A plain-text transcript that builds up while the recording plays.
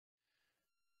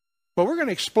Well, we're going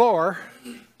to explore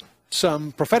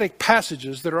some prophetic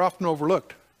passages that are often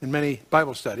overlooked in many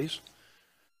Bible studies.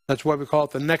 That's why we call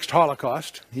it the next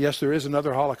Holocaust. Yes, there is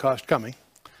another Holocaust coming.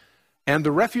 And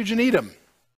the refuge in Edom.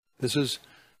 This is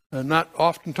not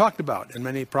often talked about in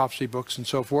many prophecy books and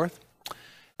so forth.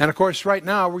 And of course, right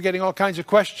now, we're getting all kinds of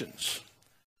questions.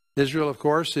 Israel, of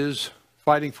course, is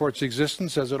fighting for its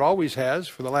existence, as it always has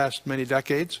for the last many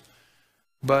decades.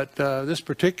 But this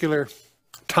particular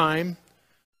time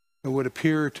would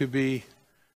appear to be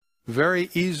very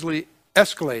easily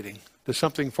escalating to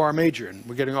something far major. And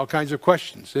we're getting all kinds of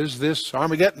questions. Is this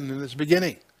Armageddon in its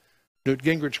beginning? Newt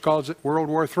Gingrich calls it World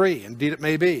War III. Indeed, it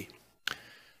may be.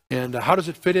 And how does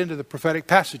it fit into the prophetic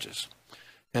passages?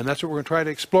 And that's what we're going to try to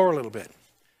explore a little bit.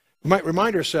 We might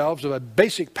remind ourselves of a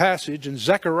basic passage in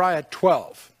Zechariah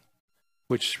 12,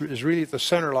 which is really at the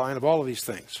center line of all of these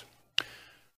things.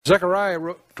 Zechariah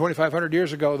wrote 2,500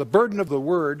 years ago, "The burden of the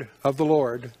word of the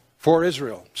Lord for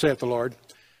Israel, saith the Lord,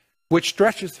 which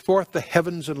stretcheth forth the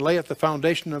heavens and layeth the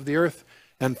foundation of the earth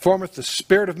and formeth the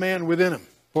spirit of man within him."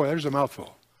 Boy, there's a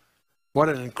mouthful. What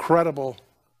an incredible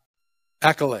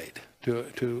accolade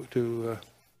to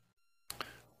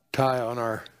tie on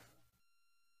our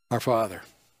Father.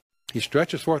 He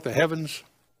stretches forth the heavens.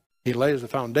 He lays the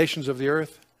foundations of the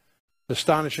earth.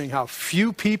 Astonishing how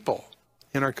few people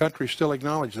in our country still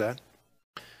acknowledge that.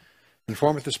 And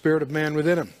formeth the spirit of man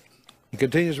within him. He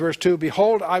continues verse 2,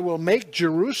 "Behold, I will make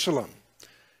Jerusalem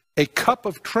a cup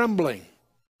of trembling,"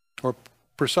 or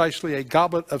precisely a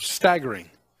goblet of staggering,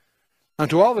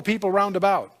 "unto all the people round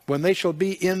about, when they shall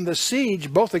be in the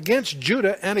siege both against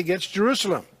Judah and against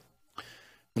Jerusalem."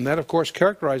 And that, of course,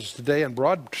 characterizes today in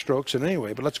broad strokes in any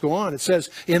way. But let's go on. It says,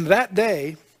 "In that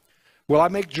day will I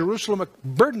make Jerusalem a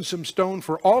burdensome stone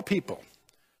for all people.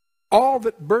 All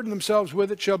that burden themselves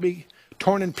with it shall be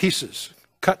torn in pieces,"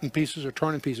 cut in pieces or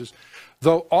torn in pieces,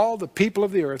 "though all the people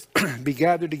of the earth be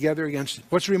gathered together against it."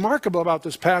 What's remarkable about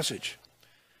this passage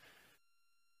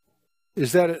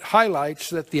is that it highlights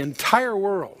that the entire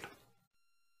world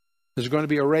is going to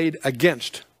be arrayed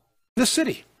against this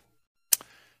city.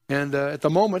 And at the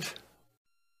moment,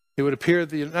 it would appear that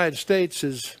the United States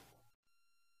is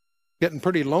getting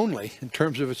pretty lonely in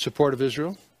terms of its support of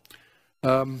Israel.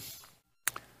 One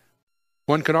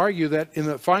could argue that in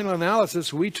the final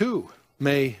analysis, we too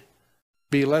may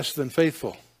be less than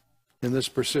faithful in this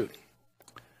pursuit.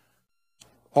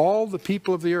 All the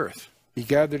people of the earth be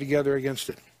gathered together against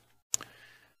it.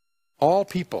 All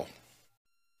people.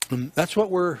 And that's what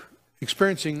we're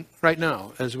experiencing right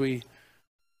now as we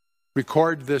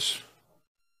record this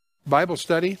Bible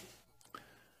study.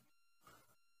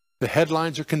 The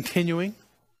headlines are continuing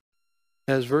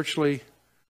as virtually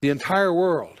the entire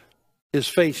world is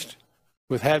faced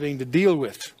with having to deal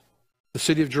with the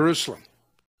city of Jerusalem.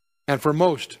 And for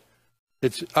most,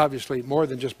 it's obviously more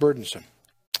than just burdensome.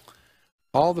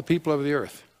 All the people of the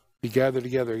earth be gathered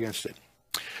together against it.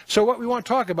 So what we want to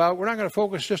talk about, we're not going to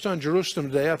focus just on Jerusalem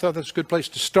today. I thought that's a good place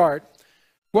to start.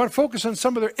 We want to focus on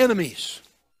some of their enemies.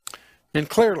 And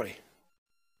clearly,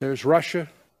 there's Russia.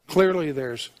 Clearly,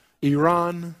 there's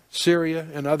Iran, Syria,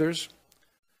 and others.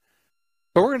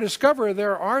 But we're going to discover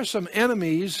there are some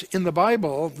enemies in the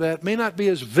Bible that may not be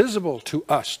as visible to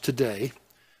us today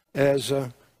as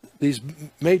these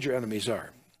major enemies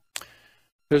are.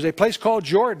 There's a place called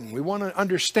Jordan we want to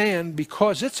understand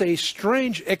because it's a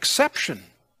strange exception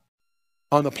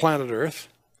on the planet Earth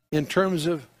in terms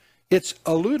of its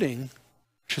eluding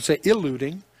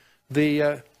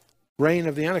the reign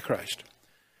of the Antichrist.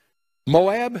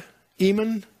 Moab,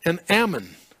 Ammon, and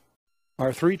Ammon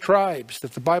are three tribes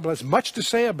that the Bible has much to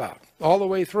say about all the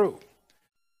way through,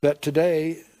 that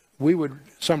today we would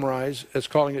summarize as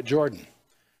calling it Jordan.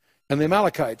 And the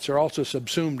Amalekites are also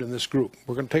subsumed in this group.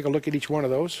 We're going to take a look at each one of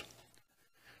those.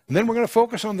 And then we're going to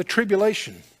focus on the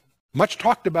tribulation, much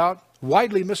talked about,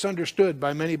 widely misunderstood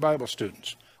by many Bible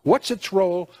students. What's its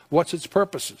role? What's its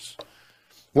purposes?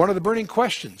 One of the burning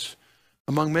questions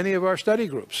among many of our study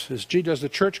groups is, gee, does the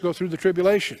church go through the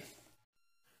tribulation?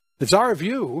 It's our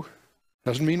view,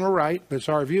 doesn't mean we're right, but it's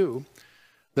our view,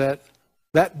 that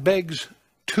begs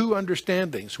two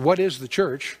understandings. What is the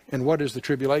church and what is the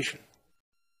tribulation?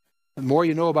 The more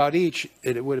you know about each,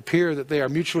 it would appear that they are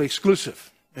mutually exclusive,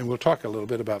 and we'll talk a little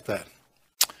bit about that.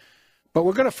 But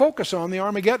we're going to focus on the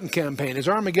Armageddon campaign. Is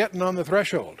Armageddon on the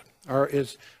threshold? Are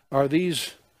this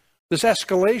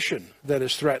escalation that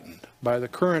is threatened by the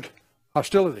current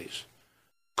hostilities,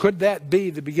 could that be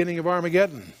the beginning of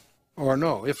Armageddon or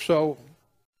no? If so,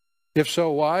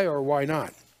 why or why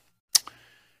not?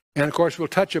 And of course, we'll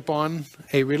touch upon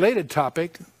a related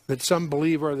topic that some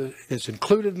believe is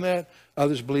included in that,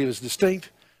 others believe is distinct,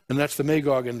 and that's the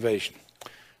Magog invasion.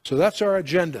 So that's our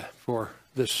agenda for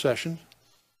this session.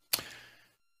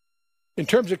 In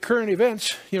terms of current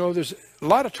events, there's a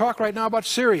lot of talk right now about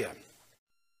Syria.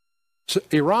 So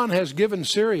Iran has given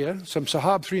Syria some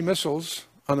Sahab 3 missiles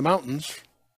on the mountains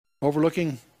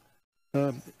overlooking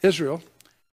Israel,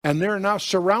 and they're now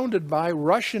surrounded by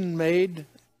Russian-made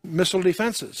missile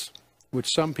defenses,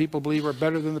 which some people believe are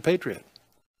better than the Patriot.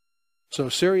 So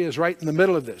Syria is right in the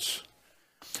middle of this.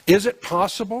 Is it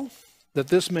possible that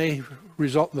this may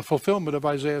result in the fulfillment of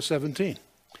Isaiah 17?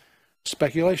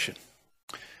 Speculation.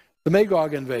 The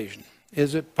Magog invasion.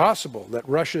 Is it possible that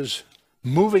Russia's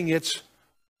moving its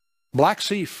Black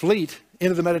Sea fleet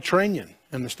into the Mediterranean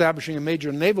and establishing a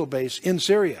major naval base in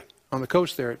Syria on the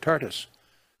coast there at Tartus?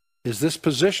 Is this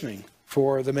positioning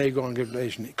for the Magog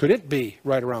invasion? Could it be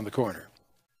right around the corner?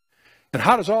 And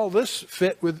how does all this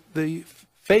fit with the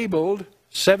fabled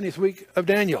 70th week of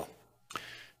Daniel,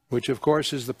 which of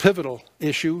course is the pivotal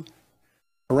issue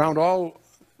around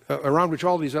which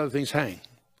all these other things hang?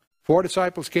 4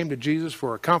 disciples came to Jesus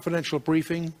for a confidential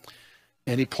briefing,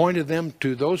 and he pointed them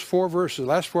to those 4 verses,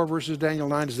 the last 4 verses of Daniel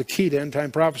 9 is the key to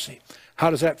end-time prophecy. How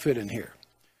does that fit in here?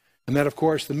 And then, of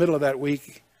course, the middle of that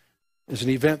week is an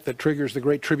event that triggers the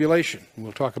Great Tribulation. And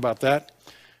we'll talk about that.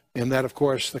 And that, of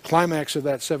course, the climax of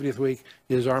that 70th week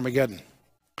is Armageddon.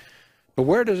 But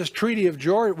where does this treaty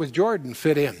with Jordan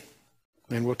fit in?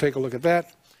 And we'll take a look at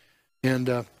that.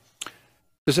 And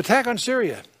this attack on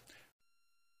Syria.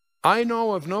 I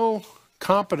know of no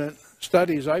competent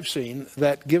studies I've seen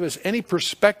that give us any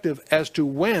perspective as to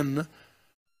when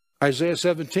Isaiah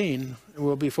 17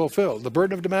 will be fulfilled. The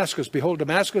burden of Damascus. Behold,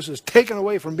 Damascus is taken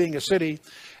away from being a city,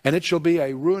 and it shall be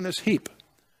a ruinous heap.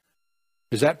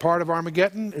 Is that part of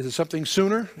Armageddon? Is it something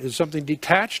sooner? Is it something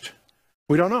detached?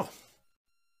 We don't know.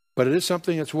 But it is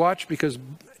something that's watched because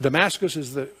Damascus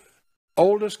is the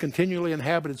oldest continually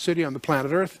inhabited city on the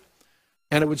planet Earth.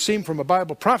 And it would seem from a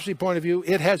Bible prophecy point of view,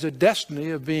 it has a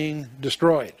destiny of being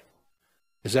destroyed.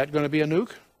 Is that going to be a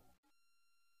nuke?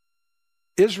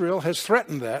 Israel has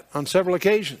threatened that on several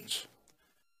occasions.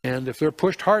 And if they're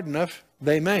pushed hard enough,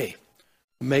 they may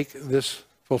make this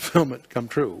fulfillment come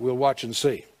true. We'll watch and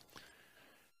see.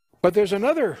 But there's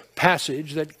another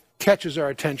passage that catches our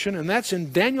attention, and that's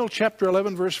in Daniel chapter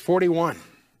 11, verse 41.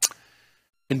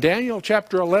 In Daniel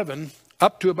chapter 11,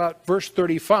 up to about verse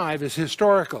 35 is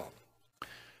historical.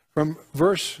 From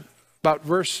verse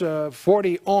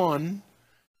 40 on,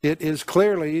 it is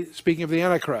clearly speaking of the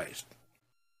Antichrist.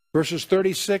 Verses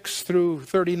 36 through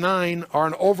 39 are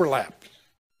an overlap.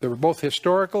 They were both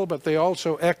historical, but they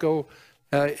also echo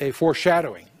a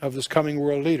foreshadowing of this coming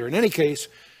world leader. In any case,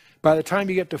 by the time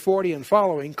you get to 40 and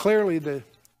following, clearly the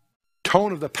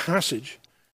tone of the passage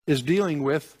is dealing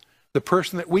with the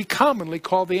person that we commonly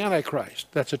call the Antichrist.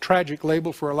 That's a tragic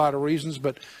label for a lot of reasons,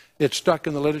 but it's stuck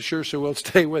in the literature, so we'll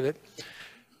stay with it.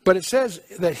 But it says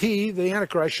that he, the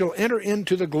Antichrist, shall enter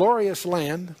into the glorious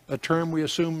land, a term we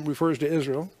assume refers to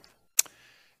Israel,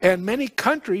 and many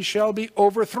countries shall be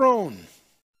overthrown.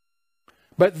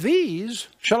 But these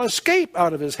shall escape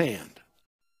out of his hand.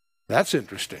 That's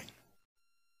interesting.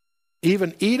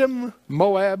 Even Edom,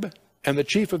 Moab, and the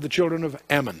chief of the children of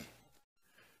Ammon.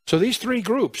 So these 3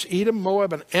 groups, Edom,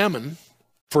 Moab, and Ammon,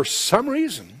 for some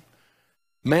reason,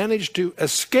 managed to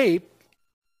escape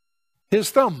his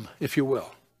thumb, if you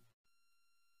will.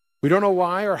 We don't know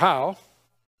why or how,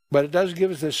 but it does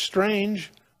give us this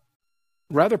strange,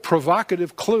 rather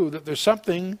provocative clue that there's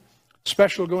something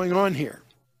special going on here.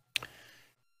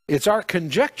 It's our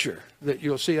conjecture that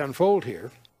you'll see unfold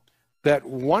here that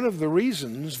one of the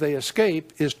reasons they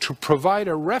escape is to provide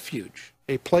a refuge,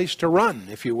 a place to run,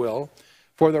 if you will,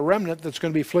 for the remnant that's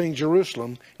going to be fleeing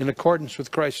Jerusalem in accordance with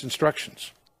Christ's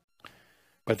instructions.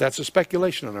 But that's a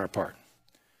speculation on our part.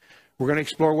 We're going to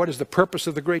explore what is the purpose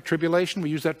of the Great Tribulation.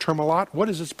 We use that term a lot. What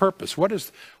is its purpose?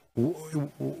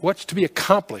 What's to be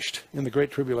accomplished in the Great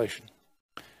Tribulation?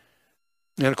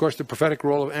 And of course, the prophetic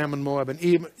role of Ammon, Moab, and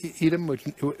Edom,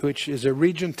 which is a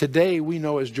region today we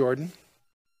know as Jordan.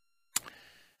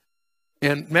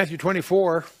 And Matthew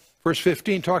 24, verse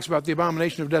 15, talks about the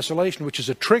Abomination of Desolation, which is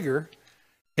a trigger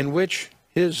in which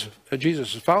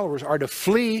Jesus' followers are to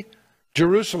flee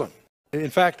Jerusalem. In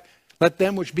fact, let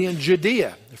them which be in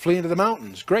Judea flee into the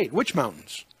mountains. Great. Which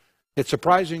mountains? It's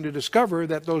surprising to discover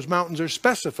that those mountains are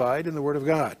specified in the Word of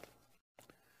God.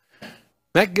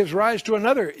 That gives rise to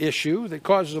another issue that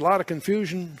causes a lot of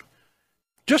confusion.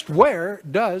 Just where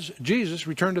does Jesus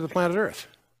return to the planet Earth?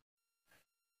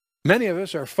 Many of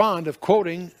us are fond of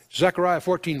quoting Zechariah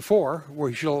 14:4,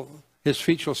 where his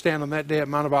feet shall stand on that day at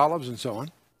Mount of Olives and so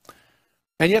on.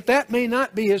 And yet that may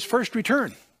not be his first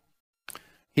return.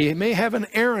 He may have an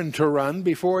errand to run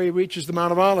before he reaches the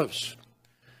Mount of Olives.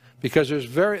 because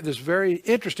there's this very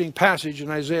interesting passage in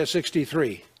Isaiah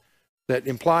 63 that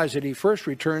implies that he first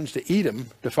returns to Edom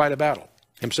to fight a battle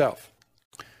himself.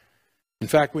 In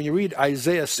fact, when you read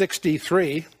Isaiah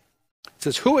 63, it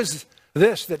says, "Who is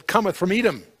this that cometh from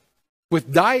Edom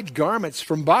with dyed garments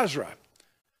from Bozrah?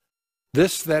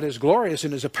 This that is glorious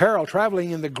in his apparel,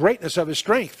 traveling in the greatness of his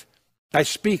strength. I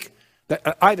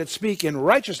that speak in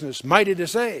righteousness, mighty to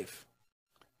save."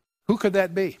 Who could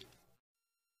that be?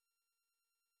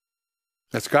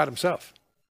 That's God himself.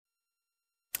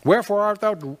 "Wherefore art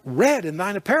thou red in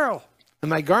thine apparel,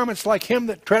 and thy garments like him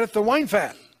that treadeth the wine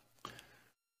fat?"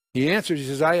 He answers, he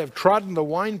says, "I have trodden the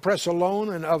winepress alone,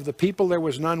 and of the people there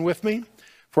was none with me.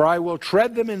 For I will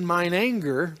tread them in mine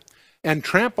anger, and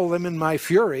trample them in my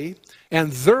fury,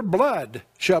 and their blood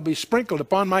shall be sprinkled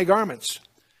upon my garments,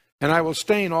 and I will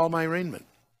stain all my raiment.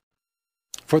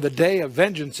 For the day of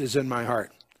vengeance is in my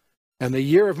heart, and the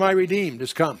year of my redeemed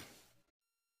is come."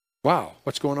 Wow,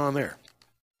 what's going on there?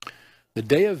 The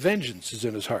day of vengeance is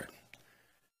in his heart.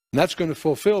 And that's going to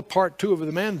fulfill part 2 of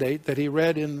the mandate that he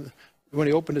read when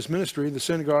he opened his ministry in the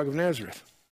synagogue of Nazareth.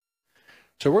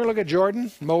 So we're going to look at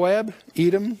Jordan, Moab,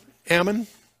 Edom, Ammon,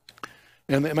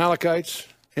 and the Amalekites,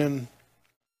 and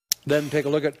then take a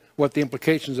look at what the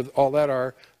implications of all that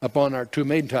are upon our 2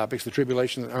 main topics, the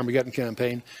Tribulation and Armageddon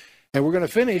campaign. And we're going to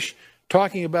finish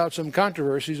talking about some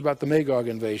controversies about the Magog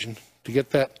invasion to get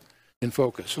that in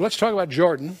focus. So let's talk about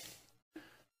Jordan.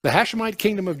 The Hashemite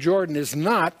kingdom of Jordan is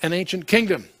not an ancient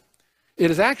kingdom.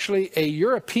 It is actually a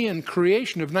European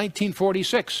creation of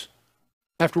 1946,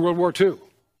 after World War II,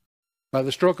 by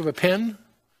the stroke of a pen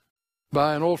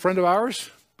by an old friend of ours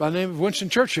by the name of Winston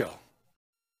Churchill.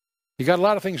 He got a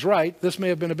lot of things right. This may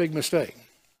have been a big mistake.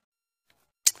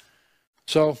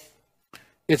 So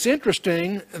it's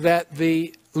interesting that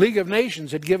the League of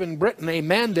Nations had given Britain a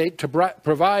mandate to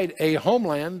provide a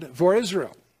homeland for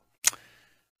Israel.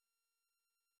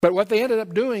 But what they ended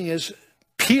up doing is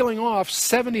peeling off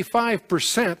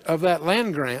 75% of that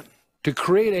land grant to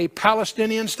create a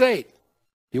Palestinian state.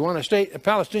 You want a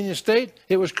Palestinian state?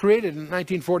 It was created in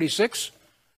 1946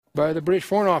 by the British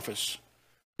Foreign Office.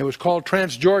 It was called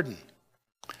Transjordan.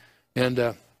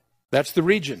 And that's the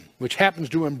region, which happens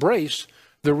to embrace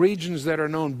the regions that are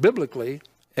known biblically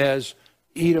as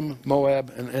Edom,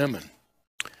 Moab, and Ammon.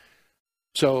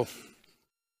 So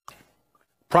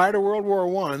prior to World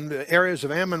War I, the areas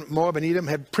of Ammon, Moab, and Edom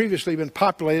had previously been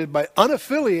populated by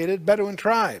unaffiliated Bedouin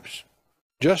tribes,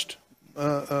 just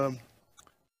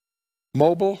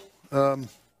mobile,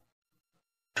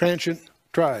 transient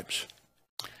tribes.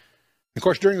 Of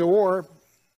course, during the war,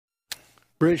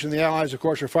 British and the Allies, of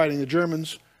course, were fighting the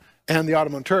Germans and the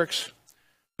Ottoman Turks.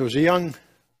 There was a young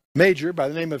major by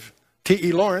the name of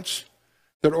T.E. Lawrence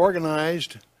that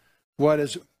organized what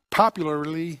is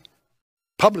popularly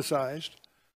publicized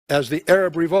as the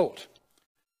Arab Revolt.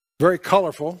 Very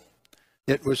colorful.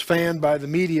 It was fanned by the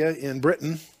media in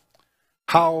Britain.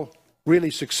 How really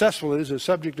successful it is a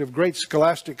subject of great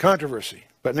scholastic controversy.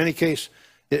 But in any case,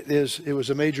 it was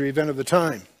a major event of the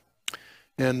time.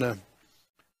 And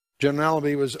General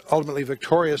Allenby was ultimately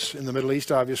victorious in the Middle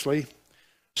East, obviously.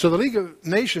 So the League of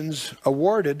Nations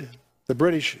awarded the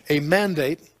British a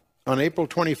mandate on April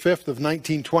 25th of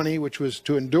 1920, which was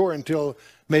to endure until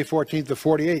May 14th of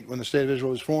 48, when the State of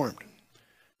Israel was formed.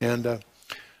 And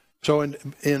so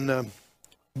in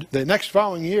the next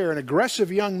following year, an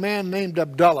aggressive young man named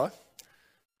Abdullah,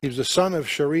 he was the son of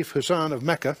Sharif Hussein of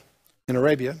Mecca in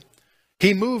Arabia,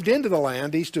 he moved into the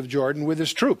land east of Jordan with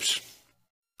his troops.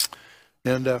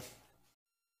 And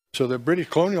so the British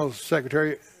colonial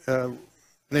secretary,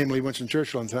 namely Winston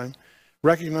Churchill at the time,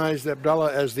 recognized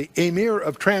Abdullah as the Emir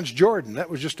of Transjordan.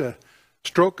 That was just a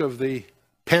stroke of the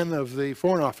pen of the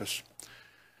Foreign Office.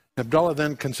 Abdullah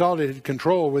then consolidated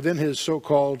control within his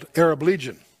so-called Arab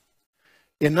Legion.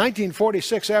 In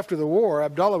 1946, after the war,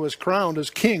 Abdullah was crowned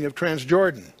as king of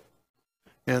Transjordan.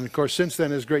 And of course, since then,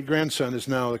 his great-grandson is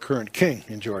now the current king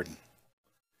in Jordan.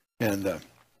 And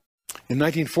in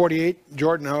 1948,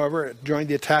 Jordan, however, joined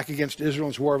the attack against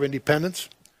Israel's War of Independence,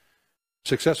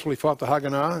 successfully fought the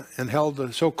Haganah, and held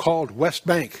the so-called West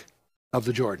Bank of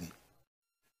the Jordan.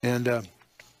 And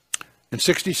in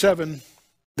 67,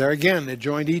 there again, it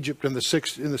joined Egypt in the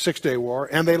Six-Day War,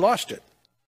 and they lost it.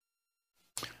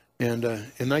 And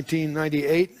in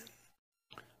 1998,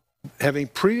 having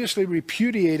previously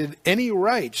repudiated any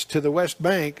rights to the West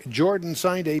Bank, Jordan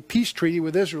signed a peace treaty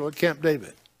with Israel at Camp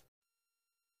David.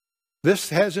 This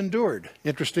has endured,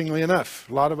 interestingly enough.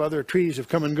 A lot of other treaties have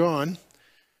come and gone,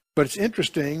 but it's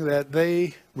interesting that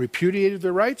they repudiated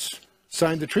their rights,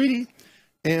 signed the treaty,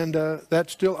 and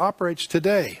that still operates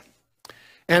today.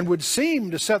 and would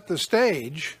seem to set the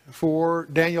stage for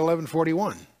Daniel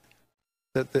 11:41,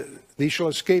 that these shall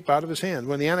escape out of his hand.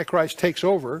 When the Antichrist takes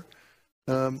over,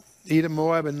 Edom,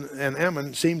 Moab, and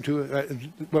Ammon seem to,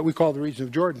 what we call the region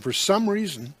of Jordan, for some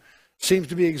reason, seems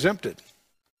to be exempted.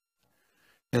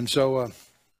 And so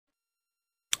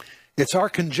it's our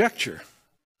conjecture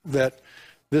that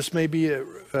this may be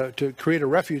to create a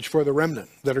refuge for the remnant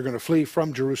that are going to flee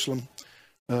from Jerusalem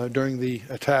during the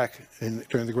attack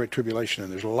during the Great Tribulation.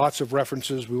 And there's lots of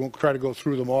references. We won't try to go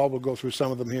through them all. We'll go through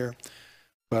some of them here.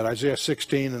 But Isaiah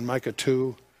 16 and Micah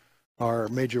 2 are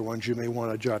major ones you may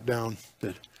want to jot down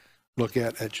to look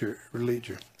at your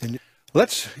leisure. And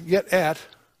let's get at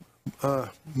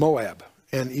Moab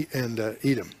and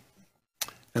Edom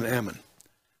and Ammon.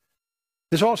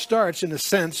 This all starts, in a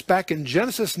sense, back in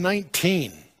Genesis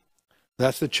 19.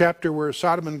 That's the chapter where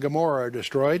Sodom and Gomorrah are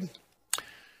destroyed.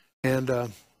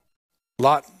 And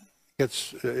Lot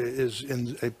is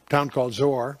in a town called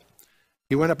Zoar.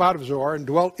 He went up out of Zoar and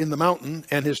dwelt in the mountain,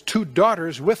 and his 2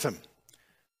 daughters with him.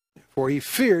 For he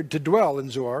feared to dwell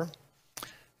in Zoar,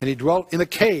 and he dwelt in a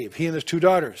cave, he and his 2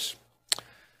 daughters.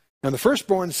 And the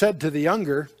firstborn said to the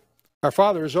younger, our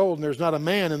father is old, and there's not a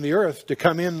man in the earth to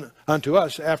come in unto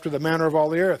us after the manner of all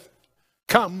the earth.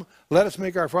 Come, let us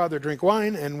make our father drink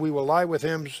wine, and we will lie with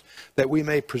him, that we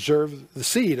may preserve the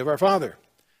seed of our father.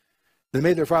 They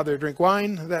made their father drink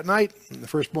wine that night, and the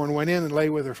firstborn went in and lay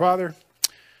with her father.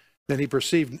 Then he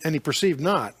perceived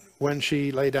not when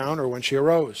she lay down or when she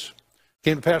arose. It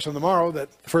came to pass on the morrow that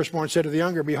the firstborn said to the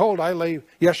younger, behold, I lay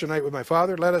yesterday night with my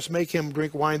father, let us make him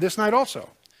drink wine this night also.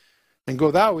 And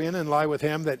go thou in and lie with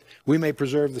him, that we may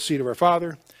preserve the seed of our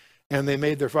father. And they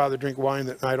made their father drink wine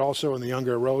that night also, and the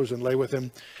younger arose and lay with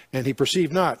him. And he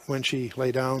perceived not when she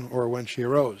lay down or when she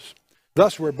arose.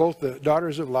 Thus were both the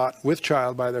daughters of Lot with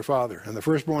child by their father. And the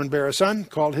firstborn bare a son,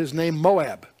 called his name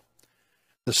Moab.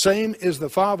 The same is the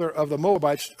father of the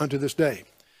Moabites unto this day.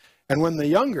 And when the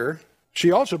younger,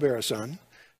 she also bare a son,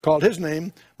 called his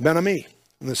name Ben-Ammi.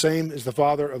 And the same is the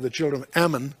father of the children of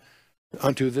Ammon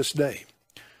unto this day.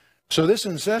 So this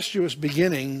incestuous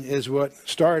beginning is what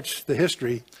starts the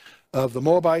history of the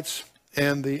Moabites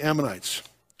and the Ammonites.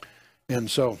 And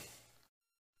so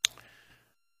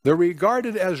they're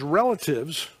regarded as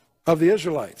relatives of the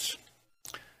Israelites.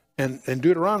 And in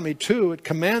Deuteronomy 2, it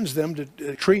commands them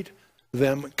to treat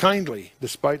them kindly,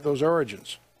 despite those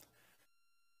origins.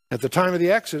 At the time of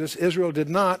the Exodus, Israel did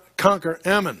not conquer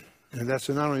Ammon. And that's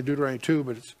not only Deuteronomy 2,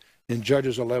 but it's in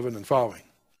Judges 11 and following.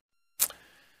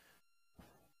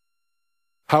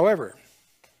 However,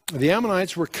 the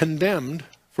Ammonites were condemned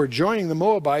for joining the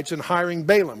Moabites and hiring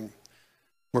Balaam.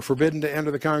 Were forbidden to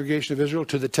enter the congregation of Israel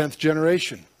to the 10th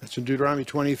generation. That's in Deuteronomy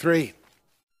 23.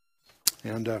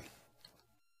 And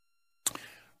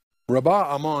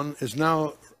Rabbah Ammon is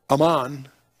now Ammon,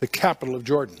 the capital of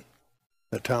Jordan.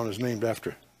 That town is named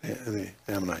after the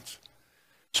Ammonites.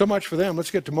 So much for them.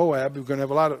 Let's get to Moab. We're going to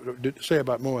have a lot to say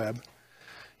about Moab.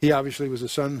 He obviously was a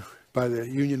son by the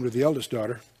union with the eldest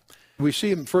daughter. We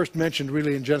see him first mentioned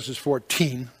really in Genesis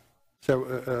 14.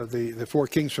 So the 4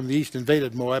 kings from the east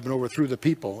invaded Moab and overthrew the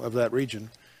people of that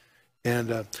region.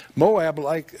 And Moab,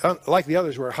 like the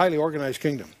others, were a highly organized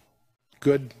kingdom.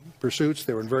 Good pursuits.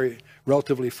 They were in very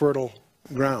relatively fertile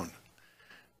ground.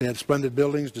 They had splendid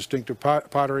buildings, distinctive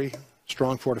pottery,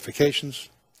 strong fortifications.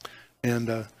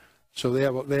 And so they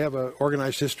have an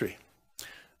organized history.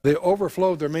 They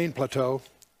overflowed their main plateau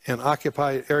and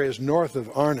occupied areas north of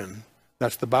Arnon.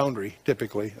 That's the boundary,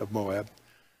 typically, of Moab,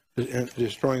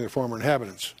 destroying their former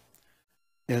inhabitants.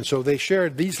 And so they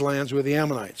shared these lands with the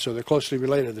Ammonites, so they're closely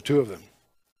related, the 2 of them.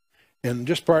 And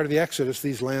just prior to the Exodus,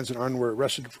 these lands in Arnon were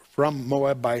wrested from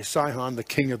Moab by Sihon, the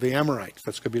king of the Amorites.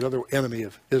 That's going to be another enemy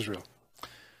of Israel.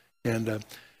 And a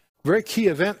very key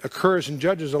event occurs in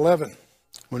Judges 11,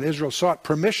 when Israel sought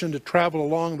permission to travel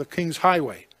along the king's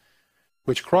highway,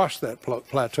 which crossed that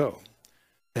plateau.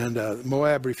 And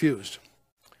Moab refused.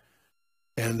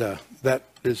 And that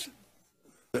is,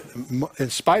 in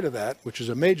spite of that, which is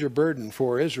a major burden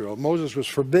for Israel, Moses was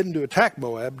forbidden to attack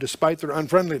Moab despite their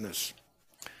unfriendliness.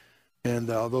 And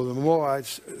although the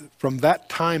Moabites from that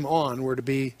time on were to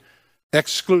be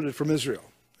excluded from Israel.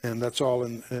 And that's all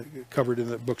covered in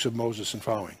the books of Moses and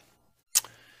following.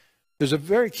 There's a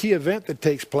very key event that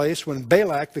takes place when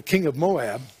Balak, the king of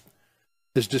Moab,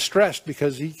 is distressed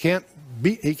because he can't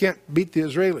beat the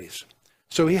Israelis.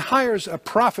 So he hires a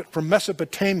prophet from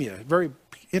Mesopotamia, a very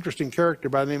interesting character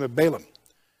by the name of Balaam.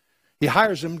 He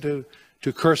hires him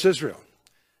to curse Israel.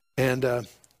 And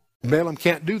Balaam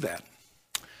can't do that.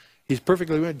 He's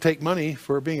perfectly willing to take money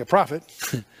for being a prophet,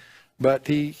 but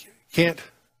he can't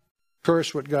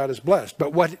curse what God has blessed.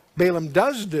 But what Balaam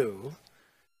does do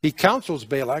he counsels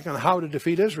Balak on how to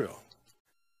defeat Israel.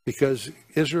 Because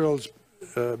Israel's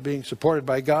being supported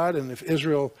by God, and if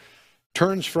Israel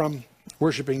turns from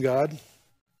worshiping God,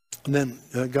 then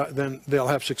they'll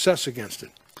have success against it.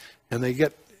 And they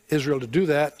get Israel to do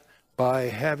that by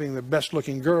having the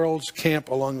best-looking girls camp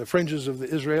along the fringes of the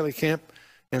Israeli camp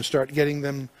and start getting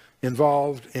them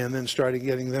involved, and then starting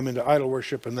getting them into idol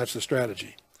worship, and that's the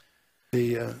strategy.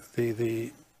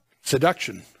 The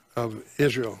seduction of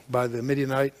Israel by the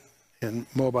Midianite and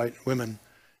Moabite women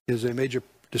is a major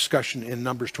discussion in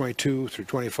Numbers 22 through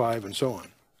 25 and so on.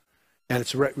 And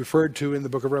it's referred to in the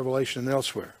book of Revelation and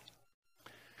elsewhere.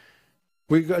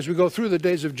 As we go through the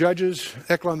days of Judges,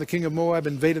 Eglon, the king of Moab,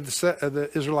 invaded the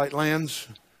Israelite lands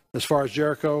as far as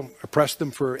Jericho, oppressed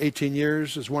them for 18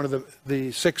 years as one of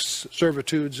the 6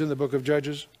 servitudes in the book of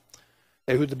Judges.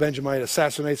 Ehud the Benjamite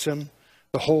assassinates him.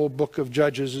 The whole book of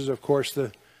Judges is, of course,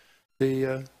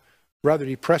 the rather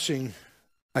depressing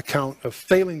account of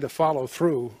failing to follow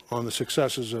through on the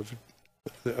successes of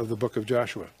the book of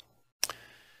Joshua.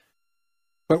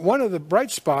 But one of the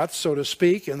bright spots, so to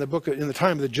speak, in the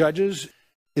time of the Judges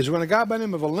is when a guy by the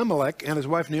name of Elimelech and his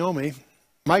wife Naomi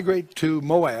migrate to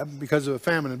Moab because of a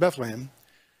famine in Bethlehem,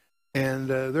 and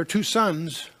their 2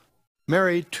 sons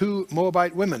marry 2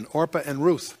 Moabite women, Orpah and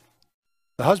Ruth.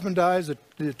 The husband dies,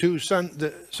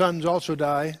 the sons also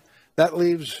die. That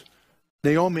leaves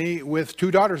Naomi with 2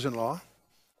 daughters-in-law,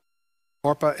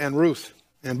 Orpah and Ruth.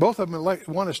 And both of them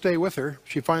want to stay with her.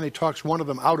 She finally talks one of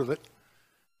them out of it.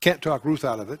 Can't talk Ruth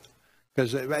out of it,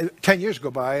 because 10 years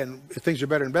go by and things are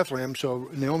better in Bethlehem, so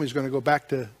Naomi's going to go back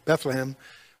to Bethlehem.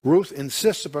 Ruth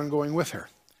insists upon going with her.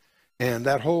 And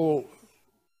that whole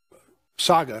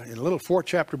saga, in a little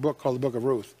 4-chapter book called the Book of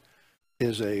Ruth,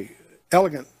 is a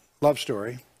elegant love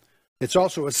story. It's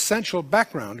also essential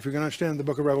background if you're going to understand the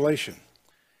book of Revelation.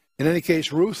 In any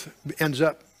case, Ruth ends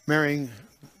up marrying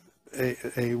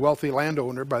a wealthy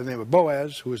landowner by the name of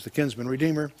Boaz, who is the kinsman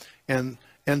redeemer, and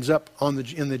ends up in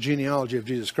the genealogy of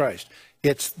Jesus Christ.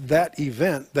 It's that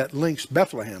event that links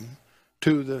Bethlehem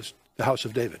to the house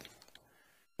of David.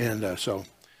 And so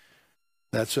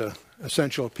that's an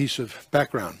essential piece of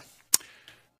background.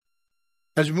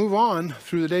 As we move on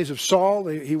through the days of Saul,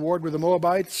 he warred with the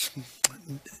Moabites.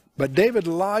 But David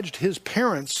lodged his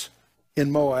parents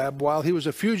in Moab while he was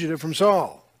a fugitive from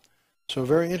Saul. So a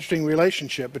very interesting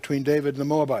relationship between David and the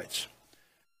Moabites.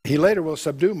 He later will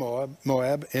subdue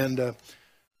Moab and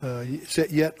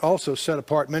yet also set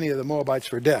apart many of the Moabites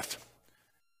for death.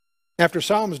 After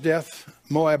Solomon's death,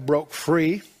 Moab broke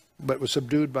free, but was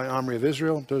subdued by Omri of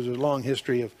Israel. There's a long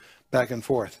history of back and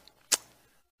forth.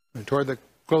 And toward the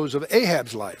close of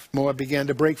Ahab's life, Moab began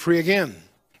to break free again.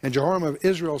 And Jehoram of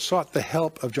Israel sought the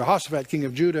help of Jehoshaphat, king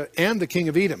of Judah, and the king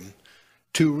of Edom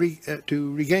to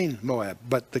regain Moab.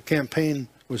 But the campaign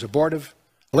was abortive.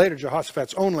 Later,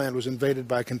 Jehoshaphat's own land was invaded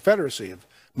by a confederacy of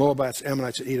Moabites,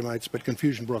 Ammonites, and Edomites, but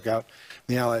confusion broke out,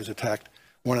 and the allies attacked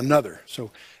one another.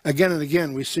 So again and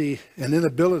again, we see an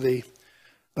inability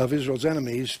of Israel's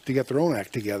enemies to get their own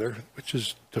act together, which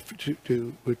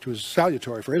was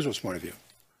salutary for Israel's point of view.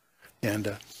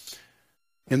 And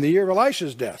in the year of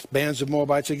Elisha's death, bands of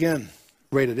Moabites again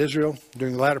raided Israel.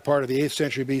 During the latter part of the 8th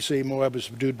century BC, Moab was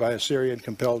subdued by Assyria and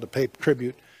compelled to pay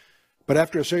tribute. But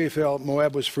after Assyria fell,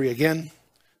 Moab was free again.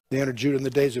 They entered Judah in the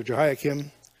days of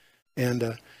Jehoiakim.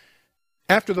 And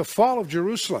after the fall of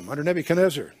Jerusalem under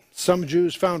Nebuchadnezzar, some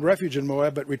Jews found refuge in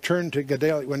Moab, but returned to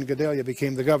Gedaliah when Gedaliah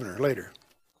became the governor later.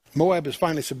 Moab is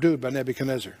finally subdued by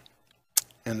Nebuchadnezzar,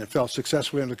 and it fell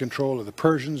successfully under control of the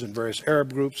Persians and various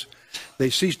Arab groups. They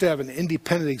ceased to have an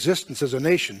independent existence as a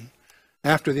nation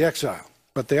after the exile,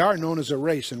 but they are known as a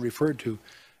race and referred to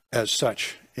as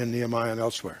such in Nehemiah and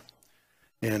elsewhere.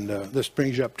 And this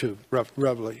brings you up to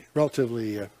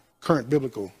relatively current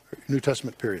biblical New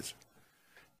Testament periods.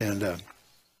 And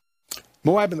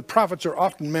Moab and the prophets are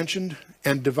often mentioned,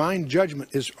 and divine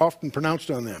judgment is often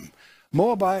pronounced on them.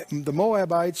 The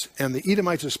Moabites and the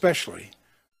Edomites especially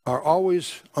are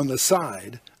always on the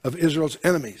side of Israel's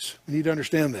enemies. We need to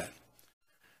understand that.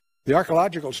 The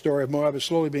archaeological story of Moab is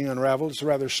slowly being unraveled. It's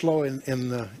rather slow in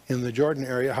the Jordan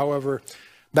area. However,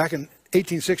 back in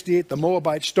 1868, the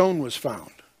Moabite stone was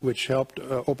found, which helped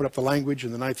open up the language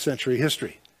in the 9th century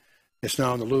history. It's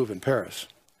now in the Louvre in Paris.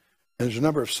 And there's a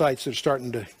number of sites that are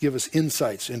starting to give us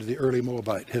insights into the early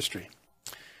Moabite history.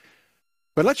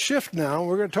 But let's shift now.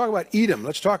 We're going to talk about Edom.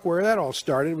 Let's talk where that all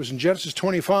started. It was in Genesis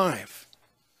 25.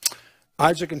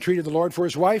 Isaac entreated the Lord for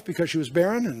his wife because she was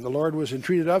barren, and the Lord was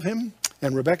entreated of him,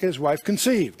 and Rebekah, his wife,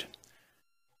 conceived.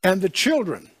 And the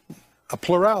children, a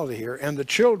plurality here, and the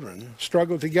children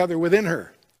struggled together within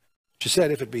her. She said,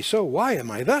 "If it be so, why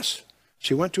am I thus?"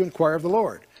 She went to inquire of the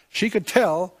Lord. she could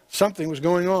tell something was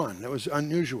going on that was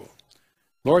unusual.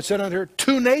 The Lord said unto her,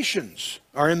 2 nations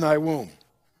are in thy womb,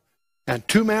 and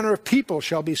 2 manner of people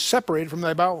shall be separated from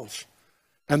thy bowels.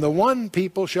 And the one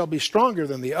people shall be stronger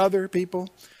than the other people,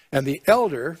 and the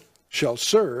elder shall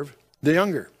serve the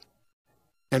younger.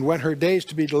 And when her days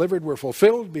to be delivered were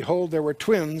fulfilled, behold, there were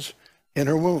twins in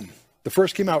her womb. The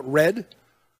first came out red,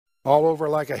 all over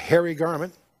like a hairy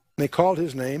garment. And they called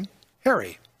his name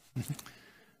Hairy,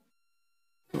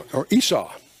 or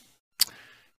Esau.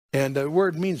 And the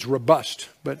word means robust,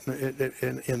 but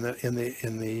in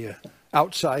the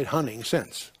outside hunting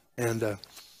sense. And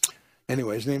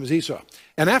anyway, his name is Esau.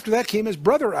 And after that came his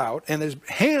brother out, and his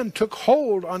hand took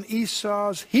hold on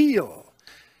Esau's heel.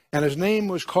 And his name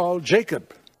was called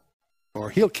Jacob, or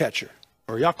heel catcher,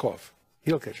 or Yaakov,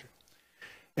 heel catcher.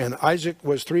 And Isaac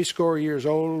was 80 years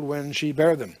old when she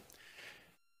bare them.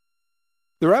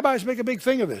 The rabbis make a big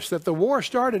thing of this, that the war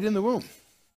started in the womb.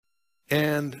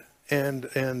 And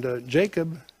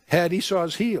Jacob had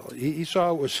Esau's heel.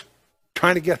 Esau was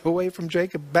trying to get away from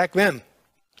Jacob back then.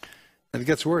 And it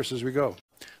gets worse as we go.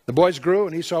 The boys grew,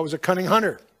 and Esau was a cunning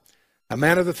hunter, a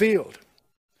man of the field.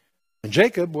 And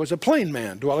Jacob was a plain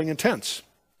man, dwelling in tents.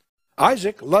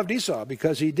 Isaac loved Esau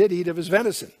because he did eat of his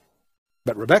venison.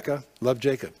 But Rebekah loved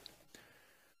Jacob.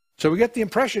 So we get the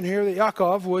impression here that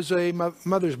Yaakov was a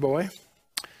mother's boy.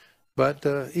 But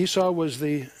Esau was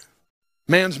the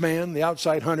man's man, the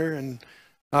outside hunter, and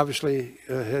obviously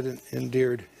had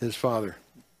endeared his father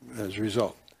as a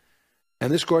result.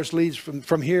 And this, of course, leads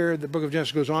from here, the book of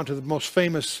Genesis goes on to the most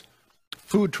famous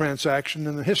food transaction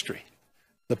in the history,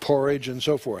 the porridge and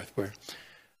so forth.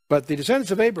 But the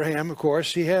descendants of Abraham, of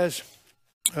course, he has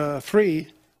 3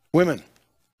 women.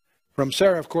 From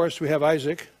Sarah, of course, we have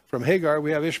Isaac. From Hagar,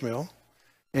 we have Ishmael.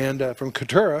 And from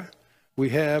Keturah, we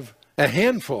have a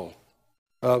handful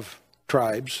of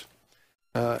tribes.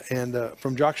 And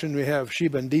from Jokshan, we have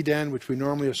Sheba and Dedan, which we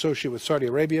normally associate with Saudi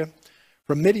Arabia.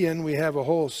 From Midian, we have a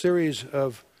whole series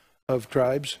of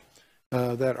tribes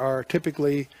that are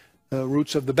typically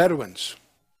roots of the Bedouins.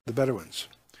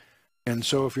 And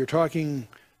so if you're talking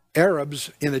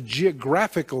Arabs in a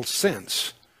geographical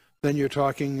sense, then you're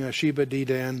talking Sheba,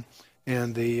 Dedan,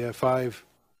 and the 5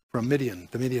 from Midian,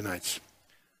 the Midianites.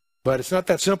 But it's not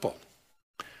that simple,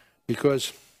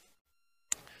 because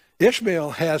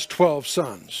Ishmael has 12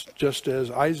 sons, just as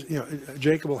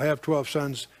Jacob will have 12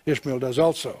 sons, Ishmael does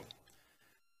also.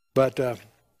 But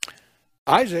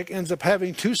Isaac ends up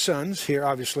having 2 sons here,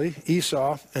 obviously,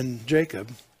 Esau and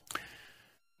Jacob.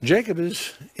 Jacob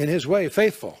is, in his way,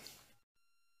 faithful.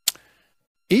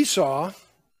 Esau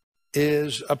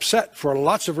is upset for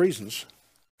lots of reasons,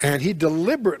 and he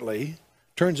deliberately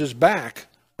turns his back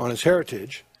on his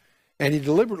heritage, and he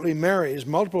deliberately marries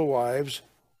multiple wives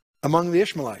among the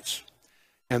Ishmaelites.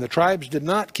 And the tribes did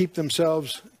not keep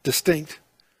themselves distinct.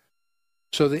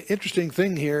 So the interesting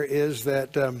thing here is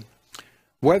that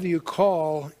whether you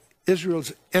call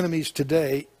Israel's enemies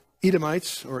today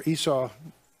Edomites or Esau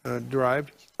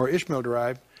derived or Ishmael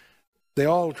derived, they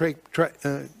all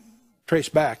trace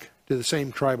back to the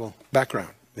same tribal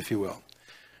background, if you will.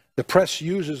 The press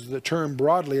uses the term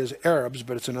broadly as Arabs,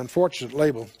 but it's an unfortunate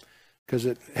label because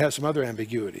it has some other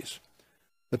ambiguities.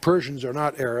 The Persians are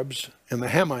not Arabs, and the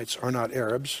Hamites are not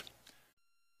Arabs.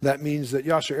 That means that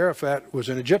Yasser Arafat was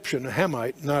an Egyptian, a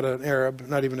Hamite, not an Arab,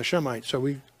 not even a Shemite. So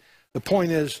the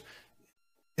point is,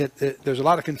 there's a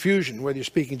lot of confusion, whether you're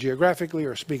speaking geographically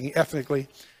or speaking ethnically,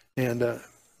 and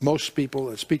most people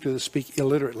that speak to this speak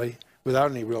illiterately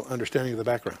without any real understanding of the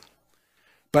background.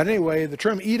 But anyway, the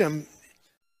term Edom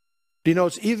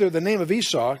denotes either the name of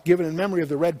Esau, given in memory of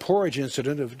the red porridge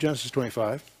incident of Genesis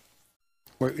 25,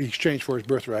 where he exchanged for his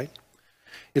birthright.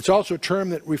 It's also a term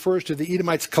that refers to the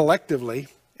Edomites collectively,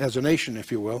 as a nation,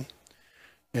 if you will.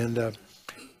 And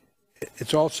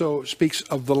it also speaks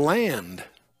of the land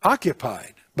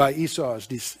occupied by Esau's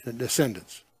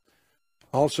descendants,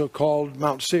 also called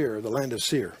Mount Seir, the land of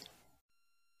Seir.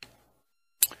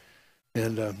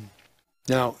 And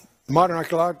now, modern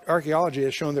archaeology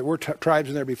has shown there were tribes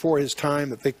in there before his time,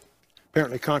 that they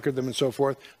apparently conquered them and so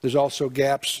forth. There's also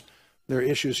gaps. There are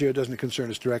issues here. It doesn't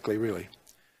concern us directly, really.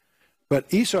 But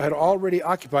Esau had already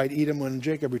occupied Edom when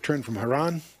Jacob returned from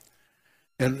Haran.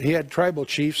 And he had tribal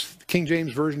chiefs. The King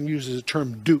James Version uses the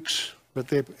term dukes, but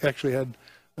they actually had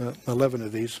 11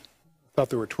 of these. I thought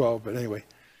there were 12, but anyway.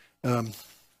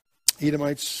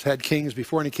 Edomites had kings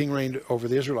before any king reigned over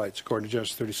the Israelites, according to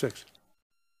Genesis 36.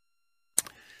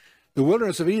 The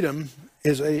wilderness of Edom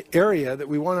is an area that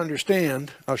we want to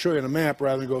understand. I'll show you on a map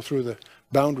rather than go through the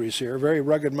boundaries here. A very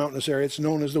rugged mountainous area. It's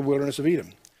known as the wilderness of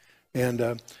Edom.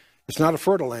 And it's not a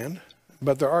fertile land,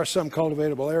 but there are some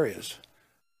cultivatable areas.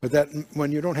 But that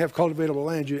when you don't have cultivatable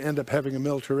land, you end up having a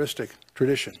militaristic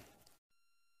tradition.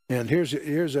 And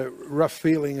here's a rough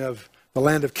feeling of the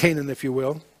land of Canaan, if you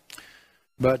will.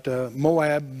 But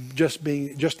Moab just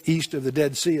east of the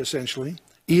Dead Sea, essentially.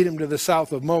 Edom to the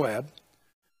south of Moab.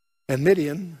 And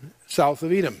Midian south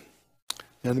of Edom.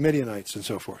 And the Midianites and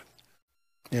so forth.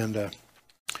 And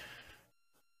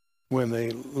when they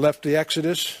left the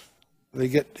Exodus,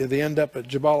 they end up at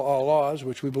Jabal al-Lawz,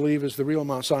 which we believe is the real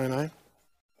Mount Sinai,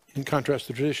 in contrast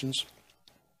to traditions.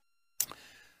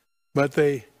 But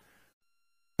they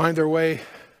find their way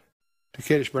to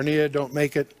Kadesh Barnea, don't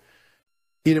make it.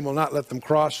 Edom will not let them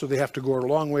cross, so they have to go a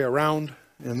long way around,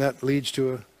 and that leads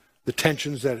to the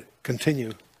tensions that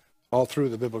continue all through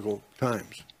the biblical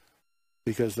times.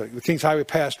 Because the King's Highway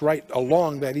passed right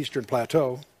along that eastern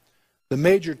plateau. The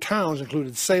major towns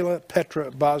included Selah,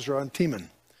 Petra, Bozrah, and Teman.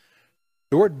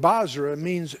 The word Bozrah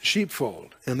means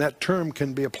sheepfold, and that term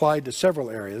can be applied to several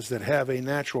areas that have a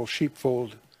natural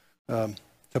sheepfold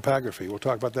topography. We'll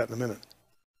talk about that in a minute.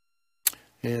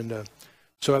 And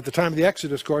so at the time of the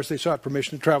Exodus, of course, they sought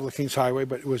permission to travel the King's Highway,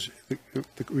 but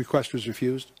the request was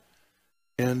refused.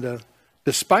 And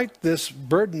despite this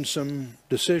burdensome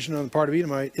decision on the part of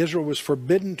Edomite, Israel was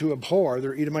forbidden to abhor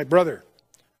their Edomite brother,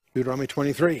 Deuteronomy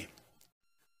 23.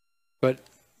 But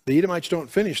the Edomites don't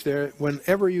finish there.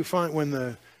 Whenever you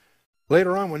find,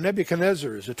 later on, when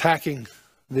Nebuchadnezzar is attacking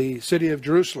the city of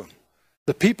Jerusalem,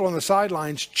 the people on the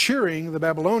sidelines cheering the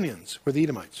Babylonians were the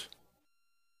Edomites.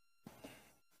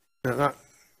 Now, not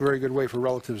a very good way for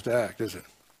relatives to act, is it?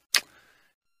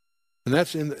 And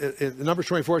that's in Numbers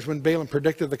 24 is when Balaam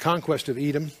predicted the conquest of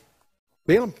Edom.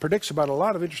 Balaam predicts about a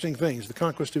lot of interesting things, the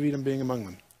conquest of Edom being among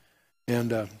them.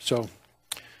 And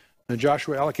and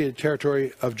Joshua allocated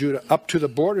territory of Judah up to the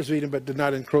borders of Edom, but did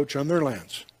not encroach on their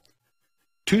lands.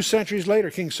 2 centuries later,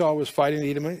 King Saul was fighting the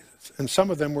Edomites, and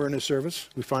some of them were in his service.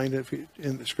 We find it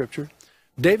in the scripture.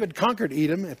 David conquered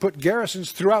Edom and put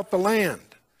garrisons throughout the land.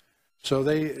 So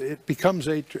it becomes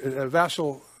a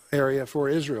vassal area for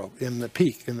Israel in the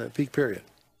peak period.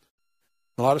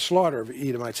 A lot of slaughter of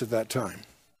Edomites at that time.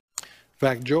 In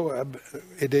fact, Joab,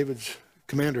 David's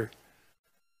commander,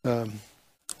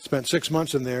 spent 6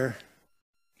 months in there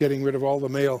getting rid of all the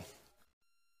male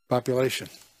population.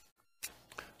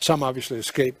 Some obviously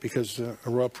escaped because a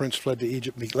royal prince fled to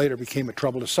Egypt, later became a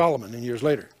trouble to Solomon in years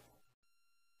later.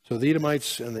 So the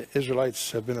Edomites and the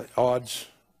Israelites have been at odds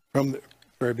from the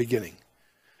very beginning.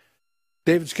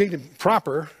 David's kingdom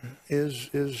proper is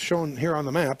shown here on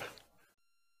the map.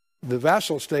 The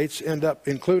vassal states end up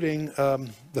including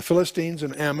the Philistines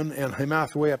and Ammon and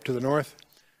Hamath way up to the north.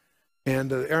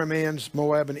 And the Arameans,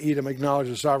 Moab, and Edom acknowledge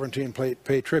the sovereignty and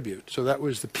pay tribute. So that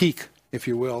was the peak, if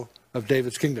you will, of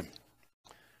David's kingdom,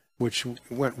 which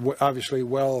went obviously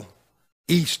well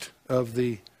east of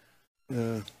the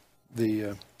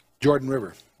Jordan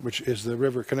River, which is the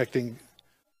river connecting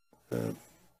the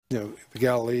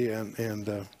Galilee and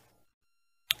the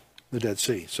Dead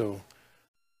Sea. So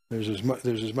there's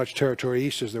as much territory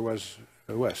east as there was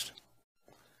west.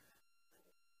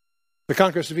 The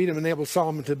conquest of Edom enabled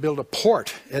Solomon to build a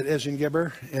port at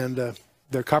Ezion-Geber and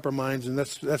their copper mines, and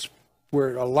that's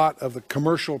where a lot of the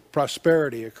commercial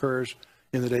prosperity occurs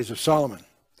in the days of Solomon.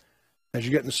 As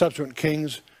you get into subsequent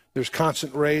kings, there's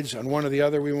constant raids on one or the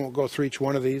other. We won't go through each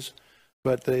one of these,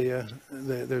 but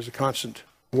there's a constant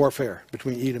warfare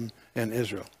between Edom and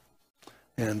Israel.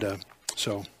 And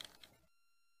so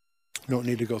we don't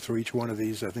need to go through each one of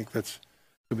these. I think that's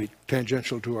going to be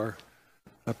tangential to our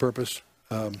purpose.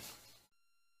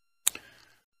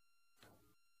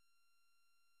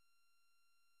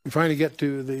 We finally get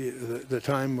to the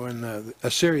time when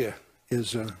Assyria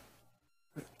is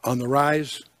on the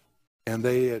rise, and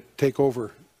they take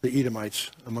over the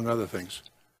Edomites, among other things.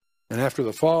 And after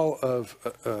the fall of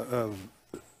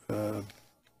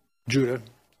Judah, of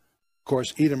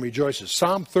course, Edom rejoices.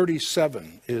 Psalm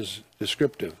 37 is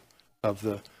descriptive of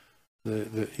the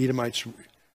Edomites.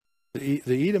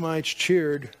 The Edomites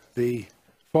cheered the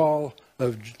fall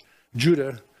of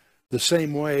Judah the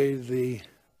same way the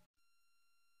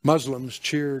Muslims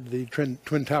cheered the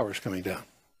Twin Towers coming down.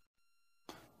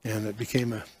 And it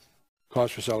became a cause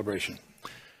for celebration.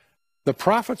 The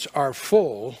prophets are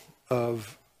full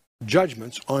of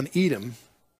judgments on Edom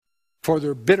for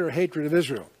their bitter hatred of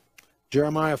Israel.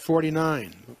 Jeremiah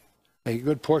 49, a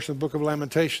good portion of the book of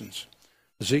Lamentations.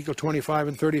 Ezekiel 25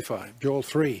 and 35, Joel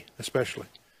 3 especially.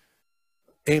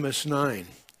 Amos 9. In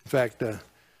fact,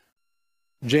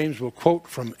 James will quote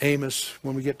from Amos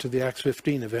when we get to the Acts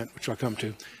 15 event, which I'll come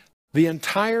to. The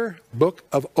entire book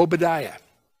of Obadiah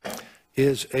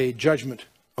is a judgment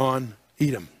on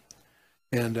Edom.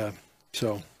 And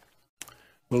so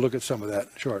We'll look at some of that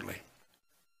shortly.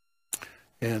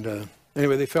 And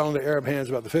anyway, they fell into Arab hands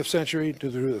about the 5th century to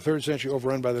the 3rd century,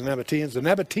 overrun by the Nabateans. The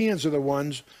Nabateans are the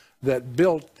ones that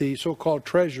built the so-called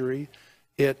treasury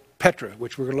at Petra,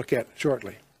 which we're going to look at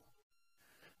shortly.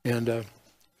 And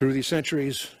through these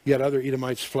centuries, yet other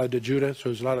Edomites fled to Judah, so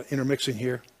there's a lot of intermixing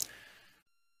here.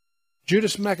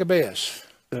 Judas Maccabeus,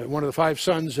 one of the 5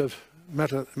 sons of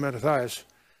Mattathias,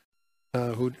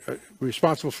 who are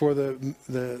responsible for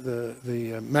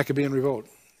the Maccabean revolt.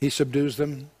 He subdues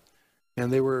them,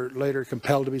 and they were later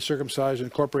compelled to be circumcised and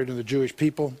incorporated into the Jewish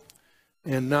people.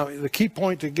 And now the key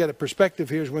point to get a perspective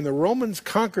here is when the Romans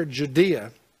conquered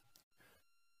Judea,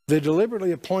 they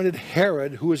deliberately appointed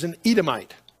Herod, who was an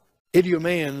Edomite.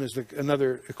 Idumean is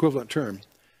another equivalent term,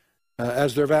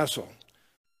 as their vassal.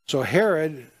 So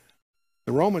Herod,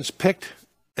 the Romans picked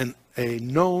a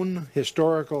known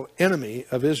historical enemy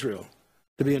of Israel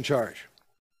to be in charge.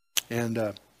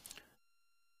 And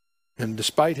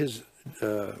despite his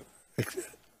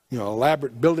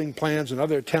elaborate building plans and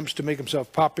other attempts to make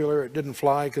himself popular, it didn't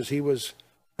fly because he was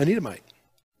an Edomite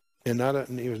and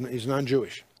he's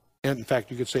non-Jewish. And in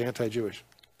fact, you could say anti-Jewish.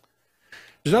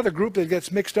 There's another group that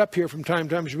gets mixed up here from time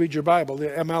to time as you read your Bible,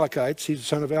 the Amalekites. He's the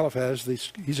son of Eliphaz.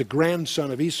 He's a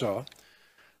grandson of Esau.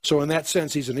 So in that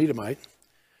sense, he's an Edomite.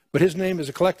 But his name is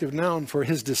a collective noun for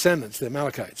his descendants, the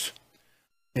Amalekites.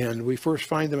 And we first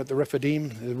find them at the Rephidim,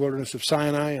 the wilderness of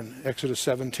Sinai, in Exodus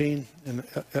 17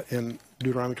 and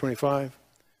Deuteronomy 25.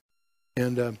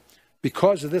 And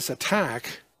because of this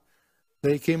attack,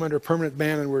 they came under permanent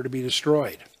ban and were to be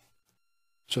destroyed.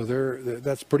 So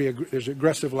there's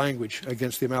aggressive language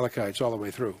against the Amalekites all the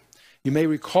way through. You may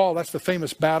recall that's the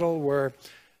famous battle where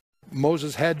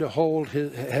Moses had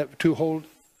to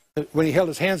when he held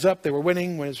his hands up, they were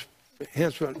winning. When his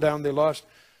hands went down, they lost.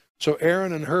 So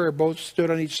Aaron and Hur both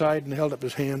stood on each side and held up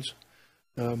his hands.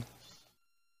 The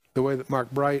way that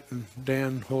Mark Bright and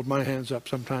Dan hold my hands up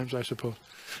sometimes, I suppose.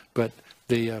 But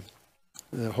the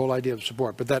whole idea of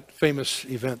support. But that famous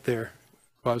event there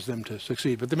caused them to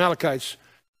succeed. But the Amalekites,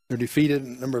 they're defeated a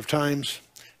number of times.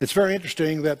 It's very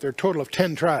interesting that there are a total of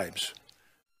 10 tribes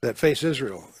that face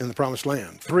Israel in the Promised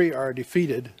Land. 3 are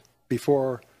defeated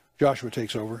before Joshua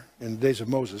takes over in the days of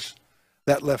Moses.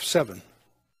 That left 7.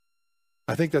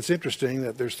 I think that's interesting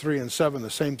that there's 3 and 7, the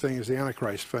same thing as the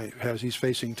Antichrist has. He's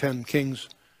facing 10 kings,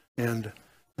 and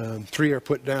 3 are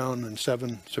put down and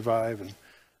 7 survive. And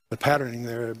the patterning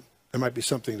there might be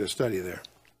something to study there.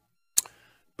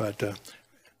 But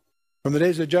from the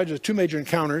days of the Judges, 2 major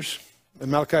encounters. The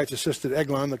Amalekites assisted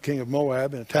Eglon, the king of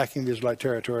Moab, in attacking the Israelite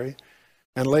territory,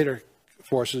 and later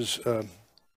forces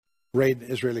raid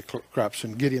Israeli crops,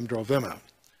 and Gideon drove them out.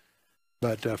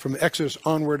 But from the Exodus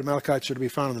onward, Amalekites are to be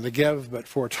found in the Negev, but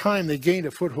for a time they gained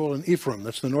a foothold in Ephraim,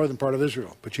 that's the northern part of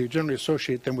Israel, but you generally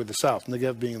associate them with the south,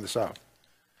 Negev being in the south.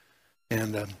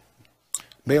 And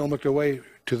Balaam looked away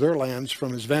to their lands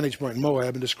from his vantage point in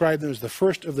Moab and described them as the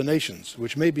first of the nations,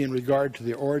 which may be in regard to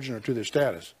their origin or to their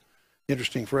status.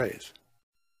 Interesting phrase.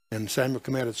 And Samuel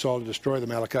commanded Saul to destroy the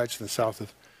Amalekites in the south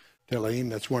of Telaim.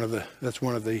 That's one of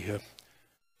the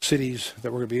cities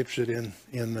that we're going to be interested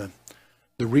in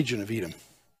the region of Edom.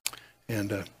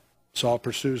 And Saul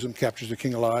pursues him, captures the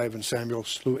king alive, and Samuel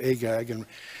slew Agag. And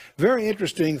very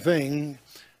interesting thing,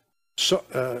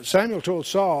 Samuel told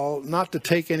Saul not to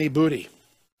take any booty,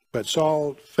 but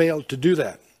Saul failed to do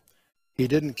that. He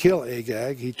didn't kill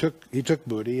Agag. He took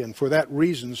booty, and for that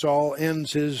reason, Saul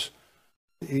ends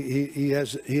he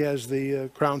has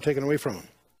the crown taken away from him.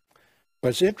 But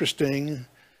it's interesting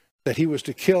that he was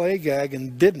to kill Agag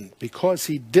and didn't. Because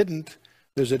he didn't,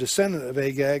 there's a descendant of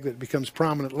Agag that becomes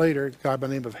prominent later, a guy by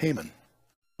the name of Haman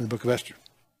in the book of Esther.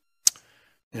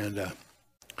 And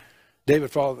David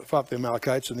fought the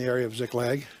Amalekites in the area of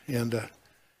Ziklag, and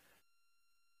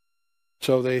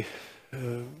so they're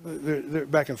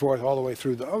back and forth all the way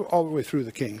through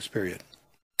the kings period.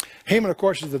 Haman, of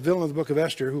course, is the villain of the book of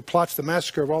Esther who plots the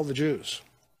massacre of all the Jews.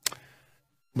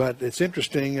 But it's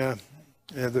interesting,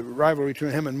 the rivalry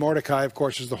between him and Mordecai, of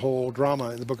course, is the whole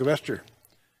drama in the book of Esther.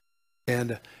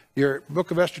 And your book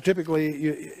of Esther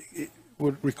typically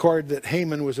would record that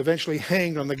Haman was eventually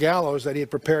hanged on the gallows that he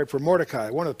had prepared for Mordecai.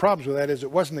 One of the problems with that is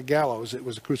it wasn't a gallows, it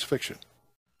was a crucifixion.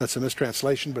 That's a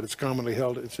mistranslation, but it's commonly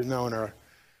held. It's now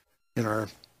in our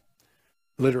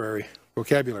literary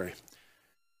vocabulary.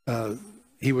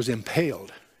 He was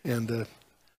impaled, and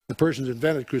the Persians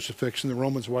invented crucifixion. The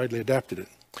Romans widely adapted it.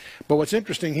 But what's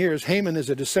interesting here is Haman is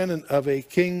a descendant of a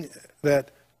king that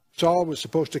Saul was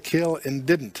supposed to kill and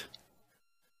didn't.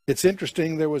 It's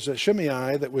interesting, there was a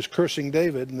Shimei that was cursing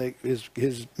David, and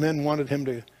his men wanted him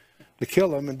to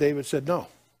kill him, and David said no.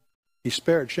 He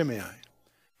spared Shimei.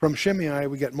 From Shimei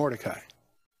we get Mordecai.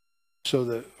 So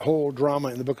the whole drama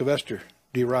in the book of Esther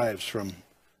derives from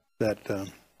that,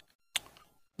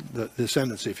 the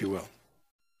descendants, if you will.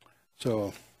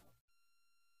 So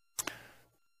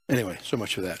anyway, so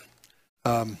much for that.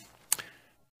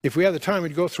 If we had the time,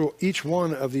 we'd go through each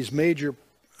one of these major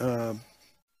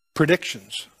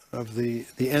predictions of the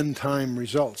end time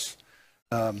results.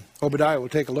 Obadiah we'll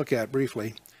take a look at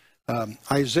briefly.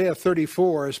 Isaiah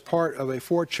 34 is part of a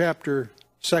 4-chapter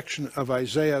section of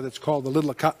Isaiah that's called the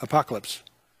Little Apocalypse.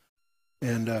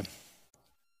 And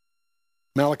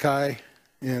Malachi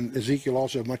and Ezekiel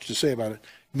also have much to say about it.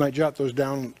 You might jot those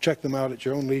down, check them out at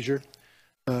your own leisure.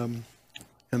 And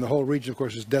the whole region, of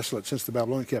course, is desolate since the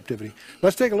Babylonian captivity.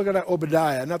 Let's take a look at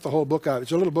Obadiah, not the whole book.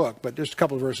 It's a little book, but just a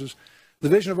couple of verses. The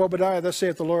vision of Obadiah, thus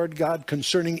saith the Lord God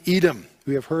concerning Edom.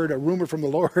 We have heard a rumor from the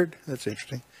Lord. That's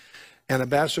interesting. An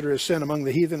ambassador is sent among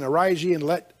the heathen. Arise ye, and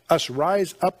let us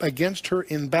rise up against her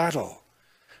in battle.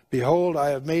 Behold, I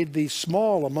have made thee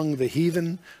small among the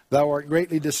heathen. Thou art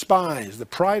greatly despised. The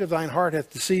pride of thine heart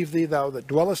hath deceived thee, thou that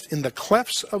dwellest in the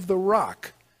clefts of the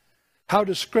rock. How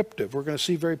descriptive. We're going to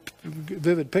see very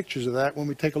vivid pictures of that when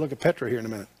we take a look at Petra here in a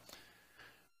minute.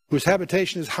 Whose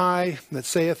habitation is high, that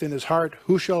saith in his heart,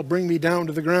 who shall bring me down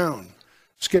to the ground?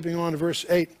 Skipping on to verse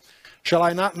 8. Shall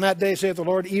I not in that day, saith the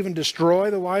Lord, even destroy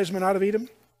the wise men out of Edom,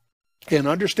 and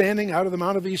understanding out of the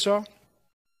mount of Esau?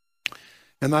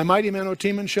 And thy mighty men, O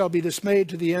Teman, shall be dismayed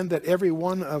to the end that every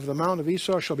one of the mount of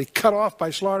Esau shall be cut off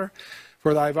by slaughter.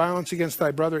 For thy violence against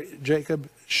thy brother Jacob,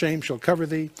 shame shall cover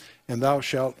thee, and thou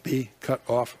shalt be cut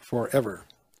off forever.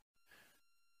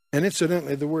 And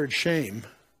incidentally, the word shame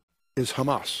is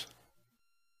Hamas.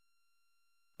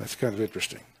 That's kind of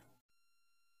interesting.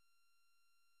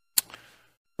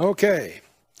 Okay,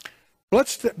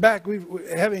 let's step back.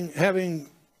 Having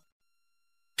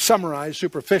summarized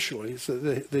superficially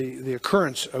the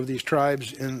occurrence of these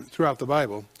tribes throughout the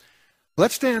Bible,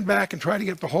 let's stand back and try to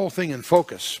get the whole thing in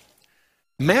focus.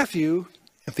 Matthew,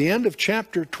 at the end of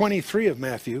chapter 23 of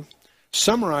Matthew,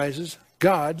 summarizes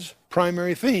God's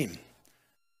primary theme.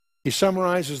 He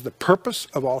summarizes the purpose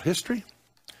of all history,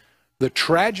 the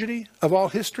tragedy of all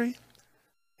history,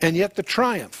 and yet the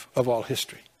triumph of all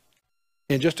history.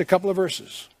 In just a couple of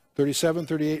verses, 37,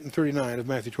 38, and 39 of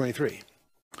Matthew 23.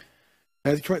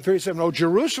 Matthew 37, O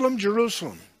Jerusalem,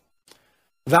 Jerusalem,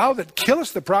 thou that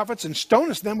killest the prophets and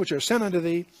stonest them which are sent unto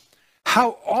thee,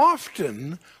 how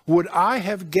often would I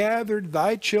have gathered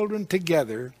thy children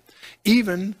together,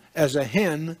 even as a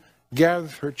hen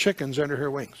gathereth her chickens under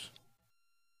her wings.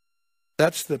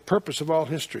 That's the purpose of all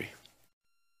history,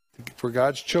 for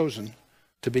God's chosen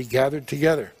to be gathered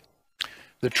together.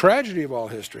 The tragedy of all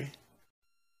history,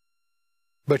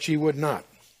 but ye would not.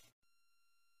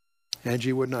 And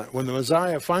ye would not. When the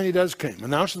Messiah finally does come,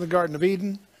 announced in the Garden of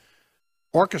Eden,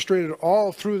 orchestrated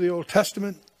all through the Old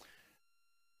Testament,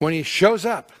 when he shows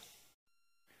up,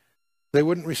 they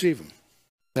wouldn't receive him.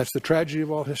 That's the tragedy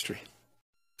of all history.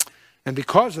 And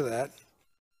because of that,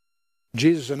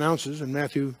 Jesus announces in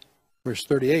Matthew verse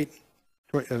 38,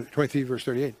 23 verse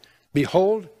 38,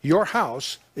 behold, your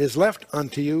house is left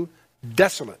unto you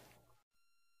desolate.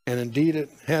 And indeed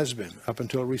it has been up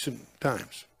until recent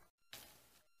times.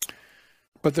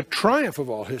 But the triumph of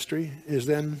all history is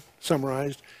then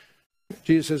summarized.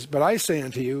 Jesus says, but I say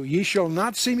unto you, ye shall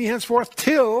not see me henceforth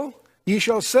till ye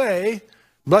shall say,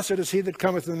 blessed is he that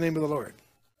cometh in the name of the Lord.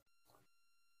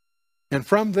 And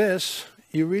from this,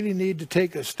 you really need to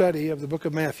take a study of the book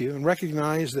of Matthew and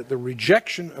recognize that the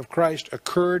rejection of Christ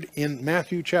occurred in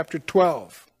Matthew chapter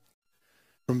 12.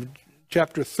 From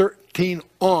chapter 13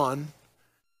 on,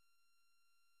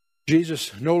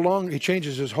 Jesus no longer, he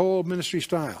changes his whole ministry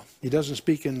style. He doesn't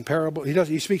speak in parable.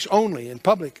 He speaks only in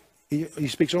public. He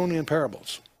speaks only in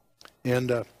parables.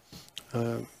 And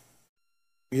you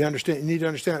need to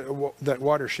understand that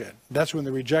watershed. That's when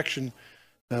the rejection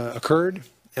occurred,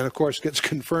 and of course gets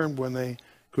confirmed when they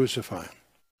crucify him.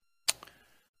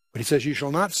 But he says, ye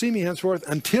shall not see me henceforth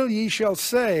until ye shall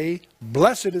say,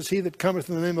 blessed is he that cometh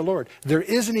in the name of the Lord. There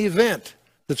is an event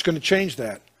that's going to change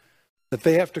that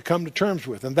they have to come to terms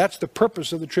with. And that's the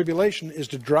purpose of the tribulation, is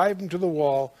to drive them to the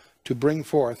wall to bring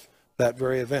forth that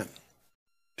very event.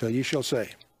 Till ye shall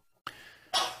say.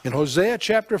 In Hosea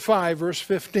chapter 5, verse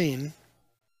 15,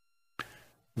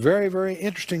 very, very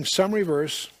interesting summary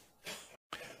verse,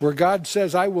 where God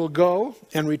says, I will go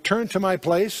and return to my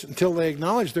place until they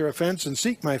acknowledge their offense and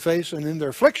seek my face, and in their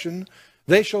affliction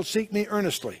they shall seek me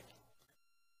earnestly.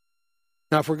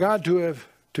 Now, for God to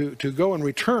go and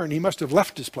return, he must have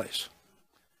left his place.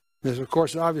 There's, of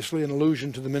course, obviously an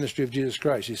allusion to the ministry of Jesus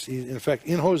Christ. He's in effect,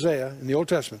 in Hosea, in the Old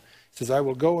Testament, he says, I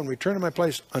will go and return to my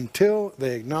place until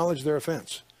they acknowledge their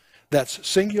offense. That's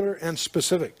singular and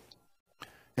specific.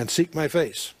 And seek my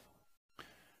face.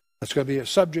 That's going to be a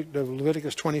subject of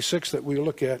Leviticus 26 that we'll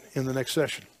look at in the next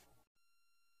session.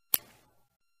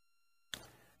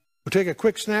 We'll take a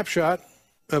quick snapshot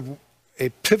of a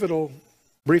pivotal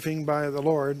briefing by the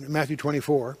Lord in Matthew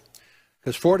 24.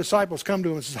 Because 4 disciples come to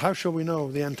him and says, how shall we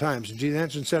know the end times? And Jesus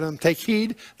answered and said to them, take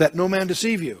heed that no man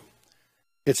deceive you.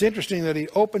 It's interesting that he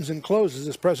opens and closes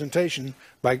this presentation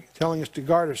by telling us to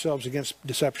guard ourselves against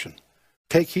deception.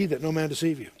 Take heed that no man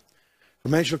deceive you. For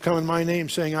many shall come in my name,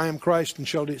 saying, I am Christ, and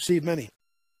shall deceive many.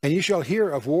 And ye shall hear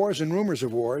of wars and rumors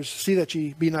of wars. See that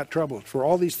ye be not troubled. For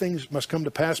all these things must come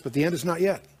to pass, but the end is not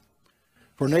yet.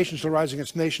 For nation shall rise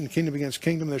against nation, kingdom against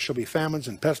kingdom. There shall be famines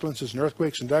and pestilences and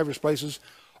earthquakes in divers places.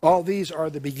 All these are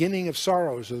the beginning of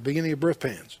sorrows, or the beginning of birth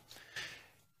pains.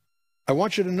 I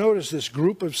want you to notice this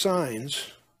group of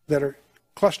signs that are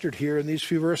clustered here in these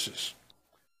few verses.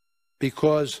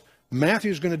 Because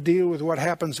Matthew's going to deal with what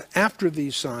happens after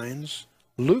these signs.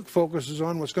 Luke focuses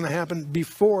on what's going to happen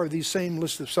before these same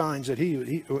list of signs that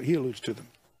he alludes to them.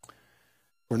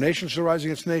 For nation shall rise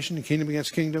against nation, and kingdom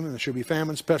against kingdom, and there shall be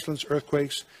famines, pestilence,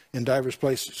 earthquakes in divers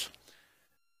places.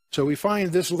 So we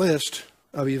find this list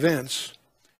of events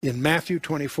in Matthew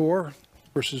 24,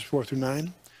 verses 4 through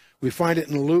 9. We find it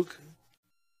in Luke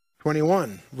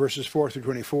 21, verses 4 through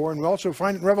 24. And we also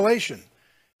find it in Revelation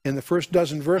in the first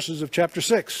dozen verses of chapter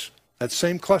 6. That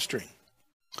same clustering.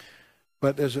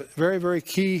 But there's a very, very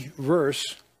key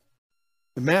verse.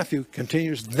 Matthew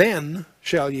continues, then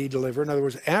shall ye deliver. In other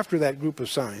words, after that group of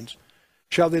signs,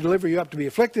 shall they deliver you up to be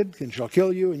afflicted, and shall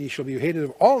kill you, and ye shall be hated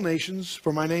of all nations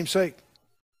for my name's sake.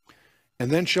 And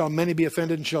then shall many be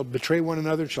offended, and shall betray one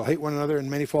another, and shall hate one another,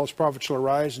 and many false prophets shall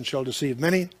arise, and shall deceive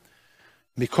many.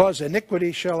 Because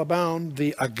iniquity shall abound,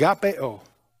 the agape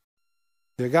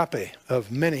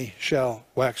of many shall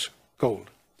wax cold.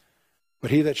 But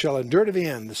he that shall endure to the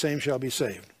end, the same shall be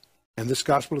saved. And this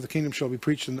gospel of the kingdom shall be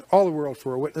preached in all the world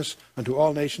for a witness unto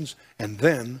all nations, and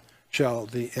then shall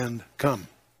the end come.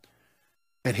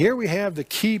 And here we have the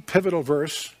key pivotal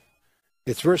verse.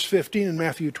 It's verse 15 in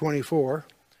Matthew 24,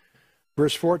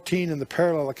 verse 14 in the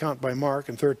parallel account by Mark,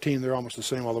 and 13, they're almost the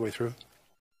same all the way through.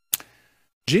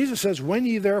 Jesus says, when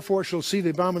ye therefore shall see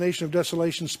the abomination of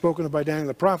desolation spoken of by Daniel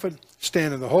the prophet,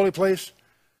 stand in the holy place,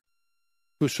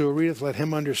 whoso readeth, let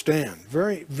him understand.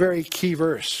 Very, very key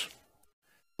verse.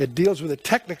 It deals with a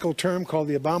technical term called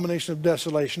the abomination of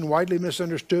desolation, widely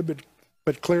misunderstood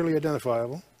but clearly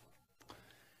identifiable.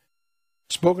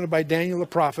 Spoken of by Daniel the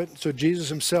prophet, so Jesus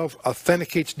himself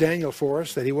authenticates Daniel for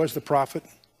us, that he was the prophet.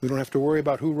 We don't have to worry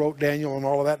about who wrote Daniel and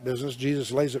all of that business.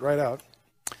 Jesus lays it right out.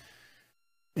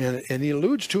 And he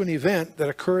alludes to an event that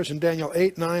occurs in Daniel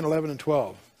 8, 9, 11, and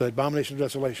 12, the abomination of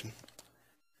desolation.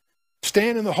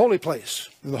 Stand in the holy place,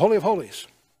 in the Holy of Holies.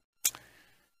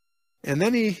 And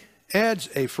then he adds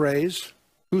a phrase,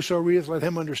 whoso readeth, let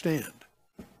him understand.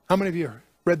 How many of you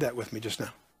read that with me just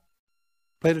now?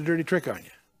 Played a dirty trick on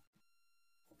you.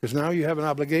 Because now you have an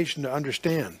obligation to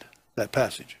understand that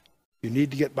passage. You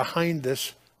need to get behind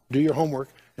this, do your homework,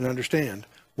 and understand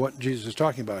what Jesus is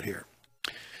talking about here.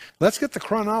 Let's get the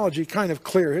chronology kind of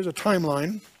clear. Here's a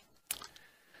timeline.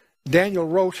 Daniel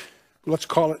wrote, let's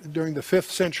call it during the 5th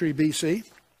century BC.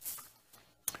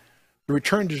 The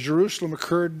return to Jerusalem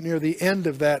occurred near the end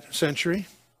of that century.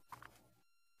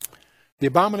 The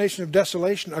abomination of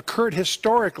desolation occurred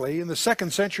historically in the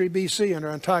 2nd century BC under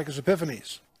Antiochus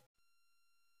Epiphanes.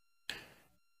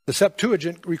 The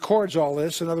Septuagint records all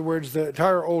this. In other words, the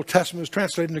entire Old Testament was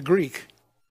translated into Greek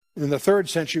in the 3rd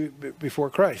century before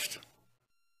Christ.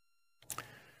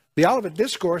 The Olivet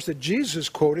Discourse that Jesus is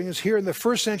quoting is here in the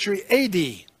 1st century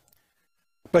AD.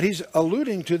 But he's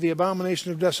alluding to the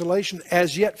abomination of desolation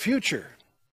as yet future.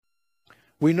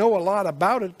 We know a lot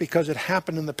about it because it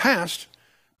happened in the past,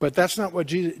 but that's not what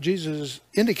Jesus is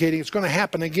indicating. It's going to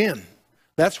happen again.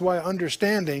 That's why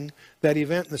understanding that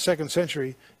event in the 2nd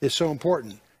century is so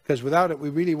important, because without it, we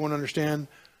really won't understand,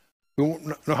 we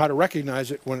won't know how to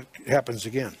recognize it when it happens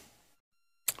again.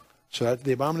 So that's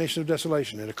the abomination of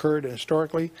desolation. It occurred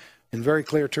historically in very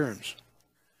clear terms.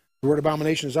 The word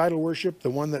abomination is idol worship. The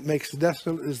one that makes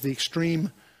desolate is the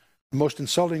extreme, most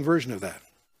insulting version of that.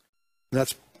 And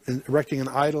that's erecting an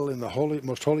idol in the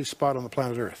most holy spot on the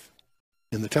planet Earth,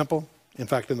 in the temple, in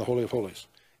fact, in the Holy of Holies.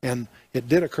 And it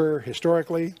did occur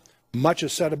historically. Much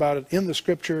is said about it in the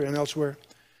Scripture and elsewhere,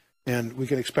 and we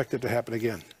can expect it to happen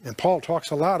again. And Paul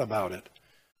talks a lot about it.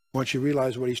 Once you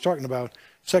realize what he's talking about,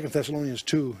 2 Thessalonians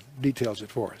 2 details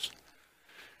it for us.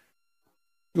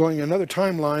 Going another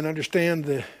timeline, understand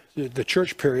the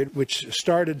church period, which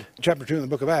started chapter 2 in the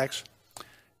book of Acts,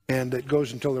 and it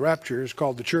goes until the rapture, is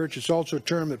called the church. It's also a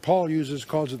term that Paul uses,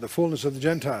 calls it the fullness of the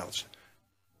Gentiles.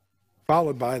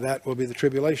 Followed by that will be the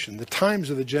tribulation. The times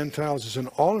of the Gentiles is an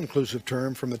all-inclusive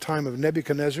term from the time of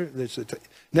Nebuchadnezzar.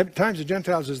 Times of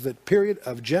Gentiles is the period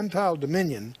of Gentile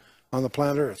dominion on the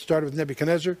planet Earth. Started with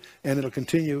Nebuchadnezzar, and it'll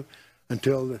continue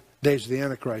until the days of the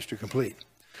Antichrist are complete.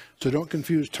 So don't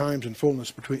confuse times and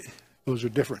fullness between, those are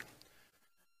different.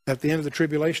 At the end of the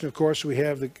tribulation, of course, we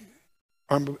have the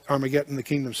Armageddon, the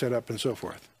kingdom set up, and so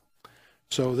forth.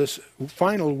 So this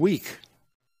final week,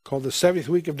 called the 70th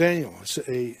week of Daniel,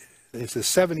 it's the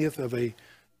 70th of a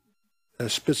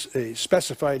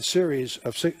specified series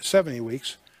of 70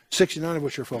 weeks, 69 of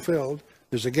which are fulfilled.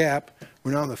 There's a gap.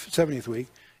 We're now in the 70th week.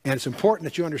 And it's important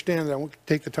that you understand that I won't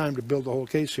take the time to build the whole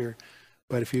case here.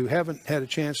 But if you haven't had a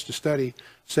chance to study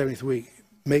 70th week,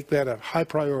 make that a high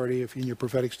priority in your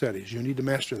prophetic studies. You need to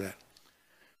master that.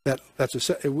 That's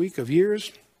a week of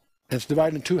years, and it's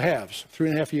divided in two halves,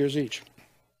 3.5 years each.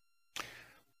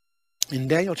 In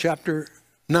Daniel chapter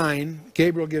 9,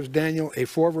 Gabriel gives Daniel a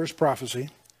 4-verse prophecy.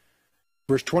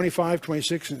 Verse 25,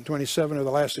 26, and 27 are the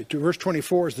last two. Verse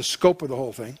 24 is the scope of the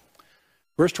whole thing.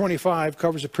 Verse 25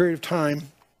 covers a period of time.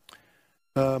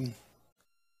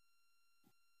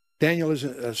 Daniel is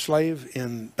a slave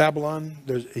in Babylon.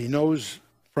 He knows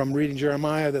from reading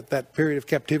Jeremiah that period of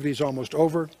captivity is almost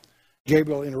over.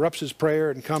 Gabriel interrupts his prayer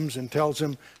and comes and tells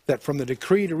him that from the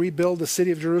decree to rebuild the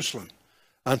city of Jerusalem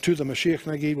unto the Mashiach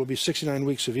Nagid will be 69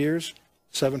 weeks of years,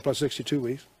 7 plus 62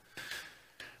 weeks.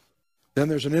 Then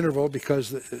there's an interval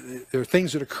because there are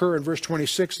things that occur in verse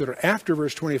 26 that are after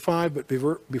verse 25 but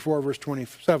before verse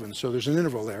 27. So there's an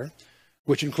interval there,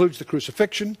 which includes the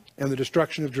crucifixion and the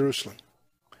destruction of Jerusalem.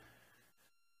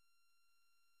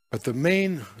 But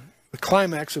the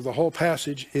climax of the whole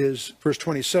passage is verse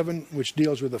 27, which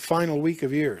deals with the final week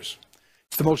of years.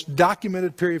 It's the most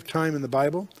documented period of time in the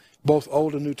Bible, both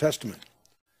Old and New Testament.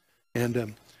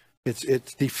 And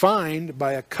it's defined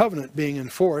by a covenant being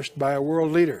enforced by a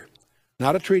world leader.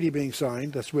 Not a treaty being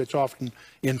signed. That's what it's often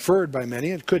inferred by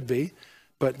many. It could be.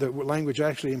 But the language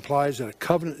actually implies that a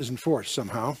covenant is enforced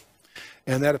somehow.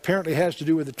 And that apparently has to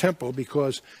do with the temple,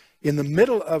 because in the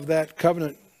middle of that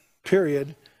covenant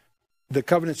period, the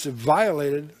covenants are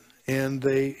violated, and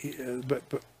but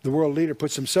the world leader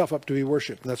puts himself up to be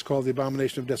worshipped. And that's called the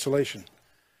Abomination of Desolation.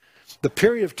 The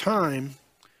period of time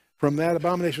from that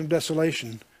Abomination of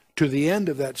Desolation to the end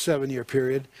of that 7-year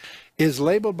period is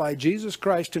labeled by Jesus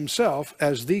Christ himself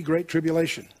as the Great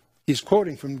Tribulation. He's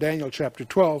quoting from Daniel chapter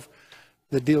 12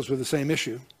 that deals with the same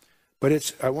issue.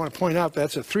 But I want to point out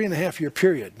that's a 3.5-year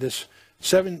period. This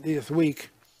 70th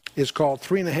week is called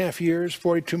 3.5 years,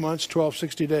 42 months,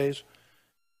 1260 days.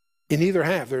 In either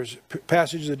half, there's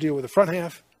passages that deal with the front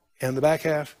half and the back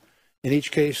half. In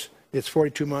each case, it's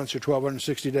 42 months or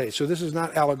 1260 days. So this is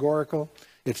not allegorical.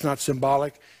 It's not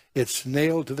symbolic. It's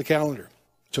nailed to the calendar,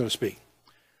 so to speak.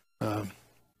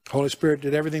 Holy Spirit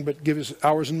did everything but give us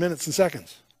hours and minutes and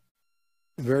seconds.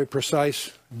 Very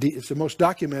precise. It's the most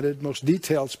documented, most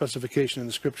detailed specification in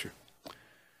the Scripture.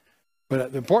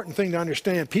 But the important thing to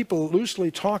understand, people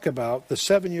loosely talk about the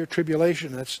 7-year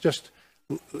tribulation.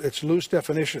 It's loose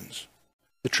definitions.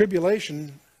 The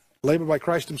tribulation, labeled by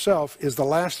Christ himself, is the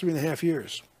last 3.5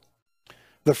 years.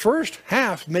 The first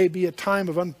half may be a time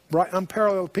of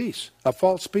unparalleled peace, a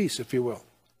false peace, if you will.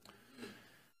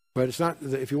 But it's not.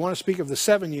 If you want to speak of the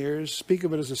 7 years, speak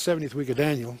of it as the 70th week of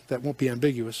Daniel. That won't be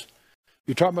ambiguous. If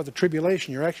you're talking about the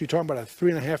tribulation, you're actually talking about a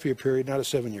 3.5-year period, not a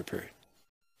 7-year period.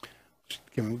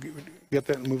 Can we get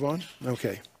that and move on?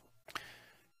 Okay.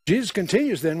 Jesus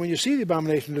continues then, when you see the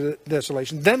abomination of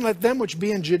desolation, then let them which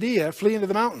be in Judea flee into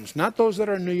the mountains. Not those that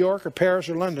are in New York or Paris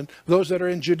or London, those that are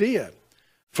in Judea.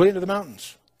 Flee into the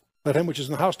mountains. Let him which is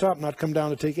in the housetop not come down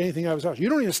to take anything out of his house. You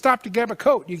don't even stop to grab a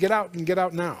coat. You get out and get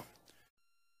out now.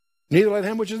 Neither let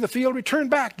him which is in the field return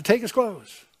back to take his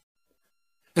clothes.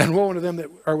 And woe unto them that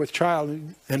are with child,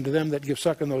 and to them that give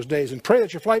suck in those days. And pray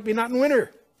that your flight be not in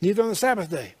winter, neither on the Sabbath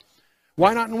day.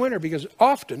 Why not in winter? Because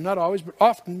often, not always, but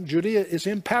often, Judea is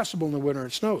impassable in the winter.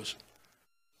 It snows.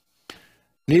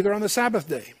 Neither on the Sabbath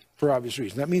day, for obvious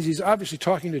reasons. That means he's obviously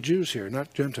talking to Jews here,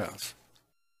 not Gentiles.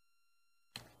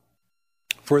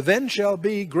 For then shall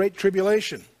be great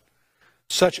tribulation,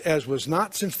 such as was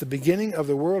not since the beginning of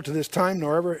the world to this time,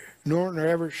 nor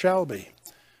ever shall be.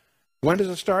 When does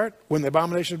it start? When the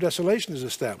abomination of desolation is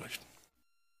established.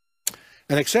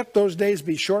 And except those days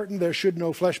be shortened, there should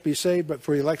no flesh be saved, but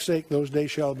for elect's sake those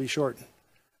days shall be shortened.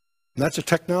 And that's a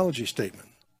technology statement.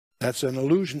 That's an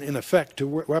allusion, in effect, to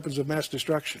weapons of mass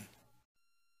destruction.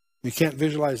 We can't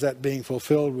visualize that being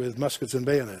fulfilled with muskets and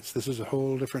bayonets. This is a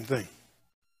whole different thing.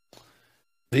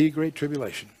 The Great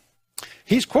Tribulation.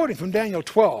 He's quoting from Daniel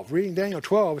 12. Reading Daniel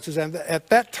 12, it says, "And at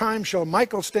that time shall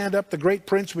Michael stand up, the great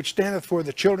prince, which standeth for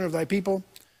the children of thy people."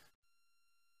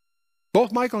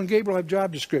 Both Michael and Gabriel have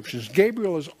job descriptions.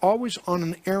 Gabriel is always on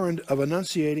an errand of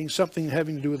enunciating something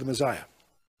having to do with the Messiah.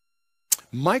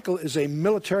 Michael is a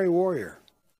military warrior.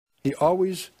 He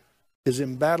always is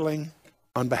in battling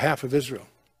on behalf of Israel.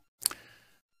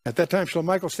 "At that time shall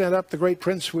Michael stand up, the great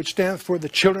prince, which standeth for the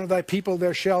children of thy people.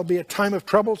 There shall be a time of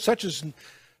trouble, such as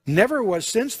never was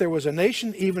since there was a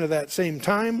nation, even at that same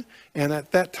time. And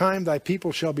at that time thy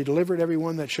people shall be delivered, every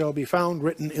one that shall be found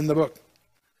written in the book."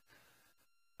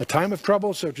 A time of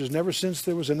trouble such as never since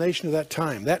there was a nation of that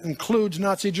time. That includes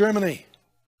Nazi Germany.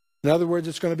 In other words,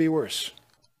 it's going to be worse.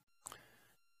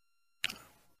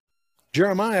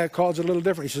 Jeremiah calls it a little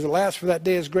different. He says, "Alas, for that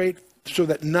day is great, so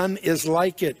that none is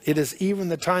like it. It is even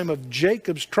the time of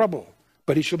Jacob's trouble,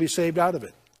 but he shall be saved out of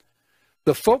it."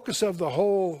 The focus of the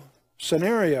whole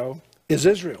scenario is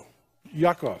Israel,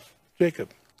 Yaakov, Jacob.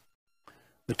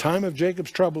 The time of Jacob's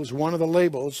trouble is one of the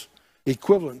labels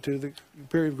equivalent to the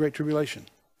period of Great Tribulation.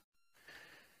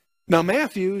 Now,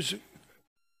 Matthew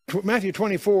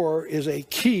 24 is a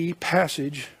key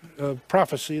passage of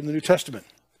prophecy in the New Testament.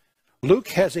 Luke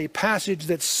has a passage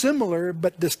that's similar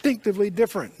but distinctively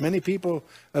different. Many people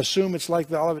assume it's like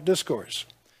the Olivet Discourse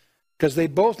because they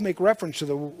both make reference to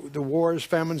the wars,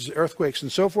 famines, earthquakes,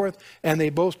 and so forth, and they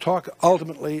both talk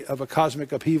ultimately of a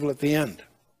cosmic upheaval at the end.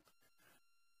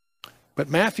 But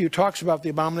Matthew talks about the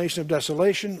Abomination of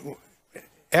Desolation.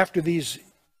 After this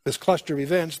cluster of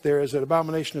events, there is an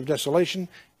Abomination of Desolation,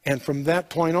 and from that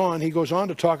point on, he goes on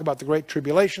to talk about the Great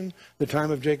Tribulation, the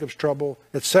time of Jacob's trouble,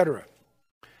 etc.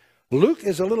 Luke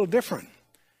is a little different.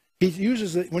 He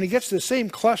uses when he gets to the same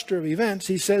cluster of events,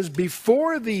 he says,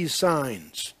 before these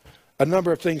signs, a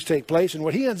number of things take place. And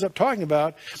what he ends up talking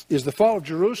about is the fall of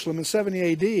Jerusalem in 70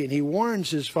 AD. And he warns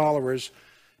his followers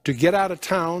to get out of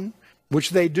town,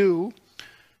 which they do.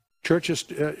 Church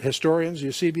historians,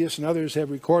 Eusebius and others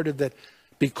have recorded that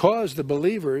because the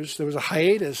believers, there was a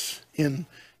hiatus in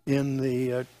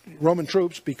the Roman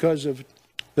troops because of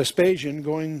Vespasian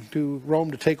going to Rome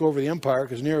to take over the empire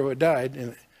because Nero had died,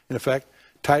 in effect.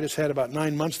 Titus had about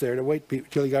 9 months there to wait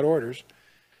till he got orders.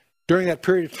 During that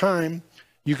period of time,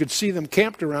 you could see them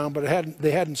camped around, but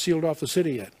they hadn't sealed off the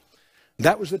city yet.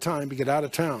 That was the time to get out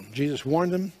of town. Jesus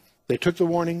warned them. They took the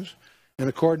warnings. And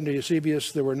according to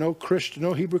Eusebius, there were no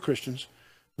Hebrew Christians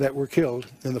that were killed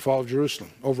in the fall of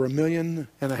Jerusalem. Over 1.5 million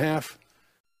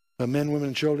men, women,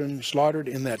 and children slaughtered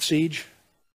in that siege,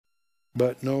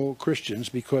 but no Christians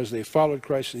because they followed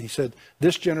Christ. And he said,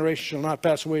 "This generation shall not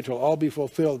pass away until all be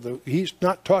fulfilled." He's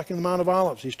not talking the Mount of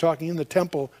Olives. He's talking in the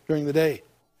temple during the day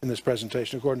in this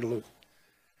presentation, according to Luke.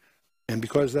 And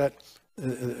because that,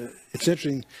 it's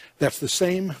interesting, that's the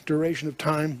same duration of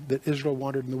time that Israel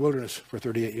wandered in the wilderness for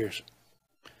 38 years.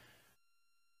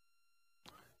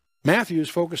 Matthew is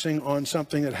focusing on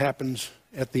something that happens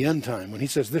at the end time. When he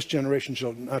says this generation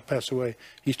shall not pass away,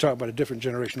 he's talking about a different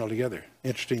generation altogether.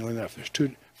 Interestingly enough, there's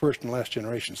 2 first and last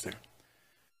generations there.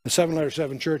 The 7 letters,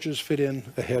 7 churches fit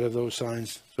in ahead of those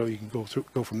signs, so you can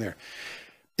go from there.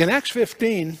 In Acts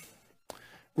 15,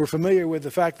 we're familiar with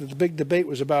the fact that the big debate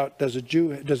was about does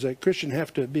a Christian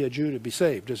have to be a Jew to be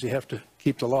saved? Does he have to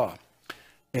keep the law?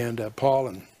 And Paul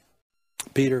and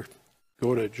Peter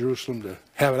go to Jerusalem to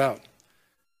have it out.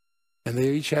 And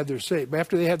they each had their say. But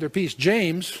after they had their peace,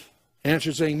 James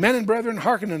answered, saying, "Men and brethren,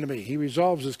 hearken unto me." He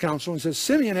resolves his counsel and says,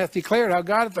 "Simeon hath declared how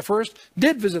God at the first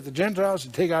did visit the Gentiles to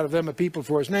take out of them a people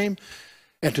for his name.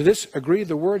 And to this agree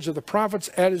the words of the prophets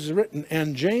as is written."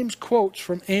 And James quotes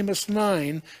from Amos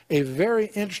 9, a very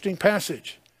interesting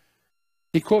passage.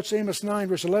 He quotes Amos 9,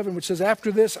 verse 11, which says,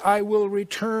 "After this I will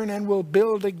return and will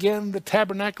build again the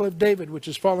tabernacle of David, which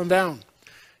is fallen down.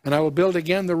 And I will build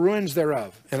again the ruins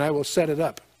thereof, and I will set it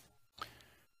up."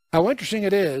 How interesting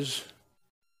it is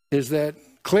that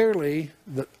clearly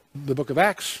the book of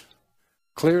Acts,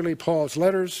 clearly Paul's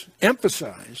letters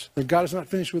emphasize that God is not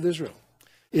finished with Israel.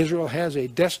 Israel has a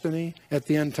destiny at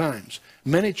the end times.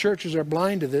 Many churches are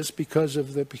blind to this because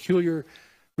of the peculiar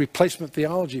replacement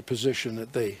theology position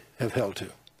that they have held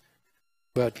to.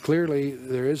 But clearly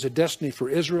there is a destiny for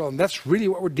Israel, and that's really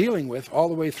what we're dealing with all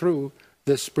the way through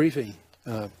this briefing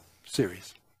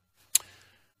series.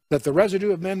 "That the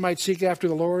residue of men might seek after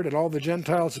the Lord, and all the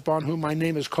Gentiles upon whom my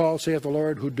name is called, saith the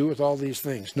Lord, who doeth all these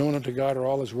things. Known unto God are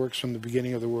all his works from the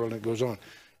beginning of the world." And it goes on.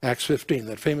 Acts 15,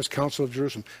 that famous Council of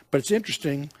Jerusalem. But it's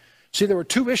interesting. See, there were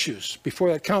 2 issues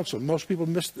before that council. Most people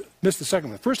missed the second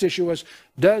one. The first issue was,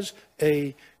 does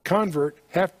a convert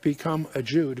have to become a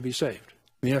Jew to be saved?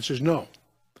 And the answer is no.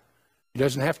 He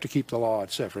doesn't have to keep the law,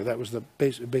 etc. That was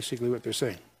basically what they're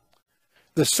saying.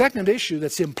 the second issue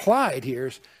that's implied here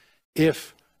is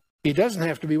if he doesn't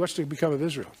have to be, what's to become of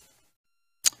Israel?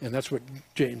 And that's what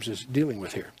James is dealing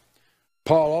with here.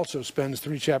 Paul also spends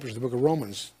 3 chapters of the book of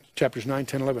Romans, chapters 9,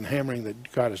 10, 11, hammering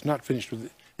that God is not finished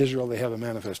with Israel. They have a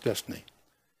manifest destiny.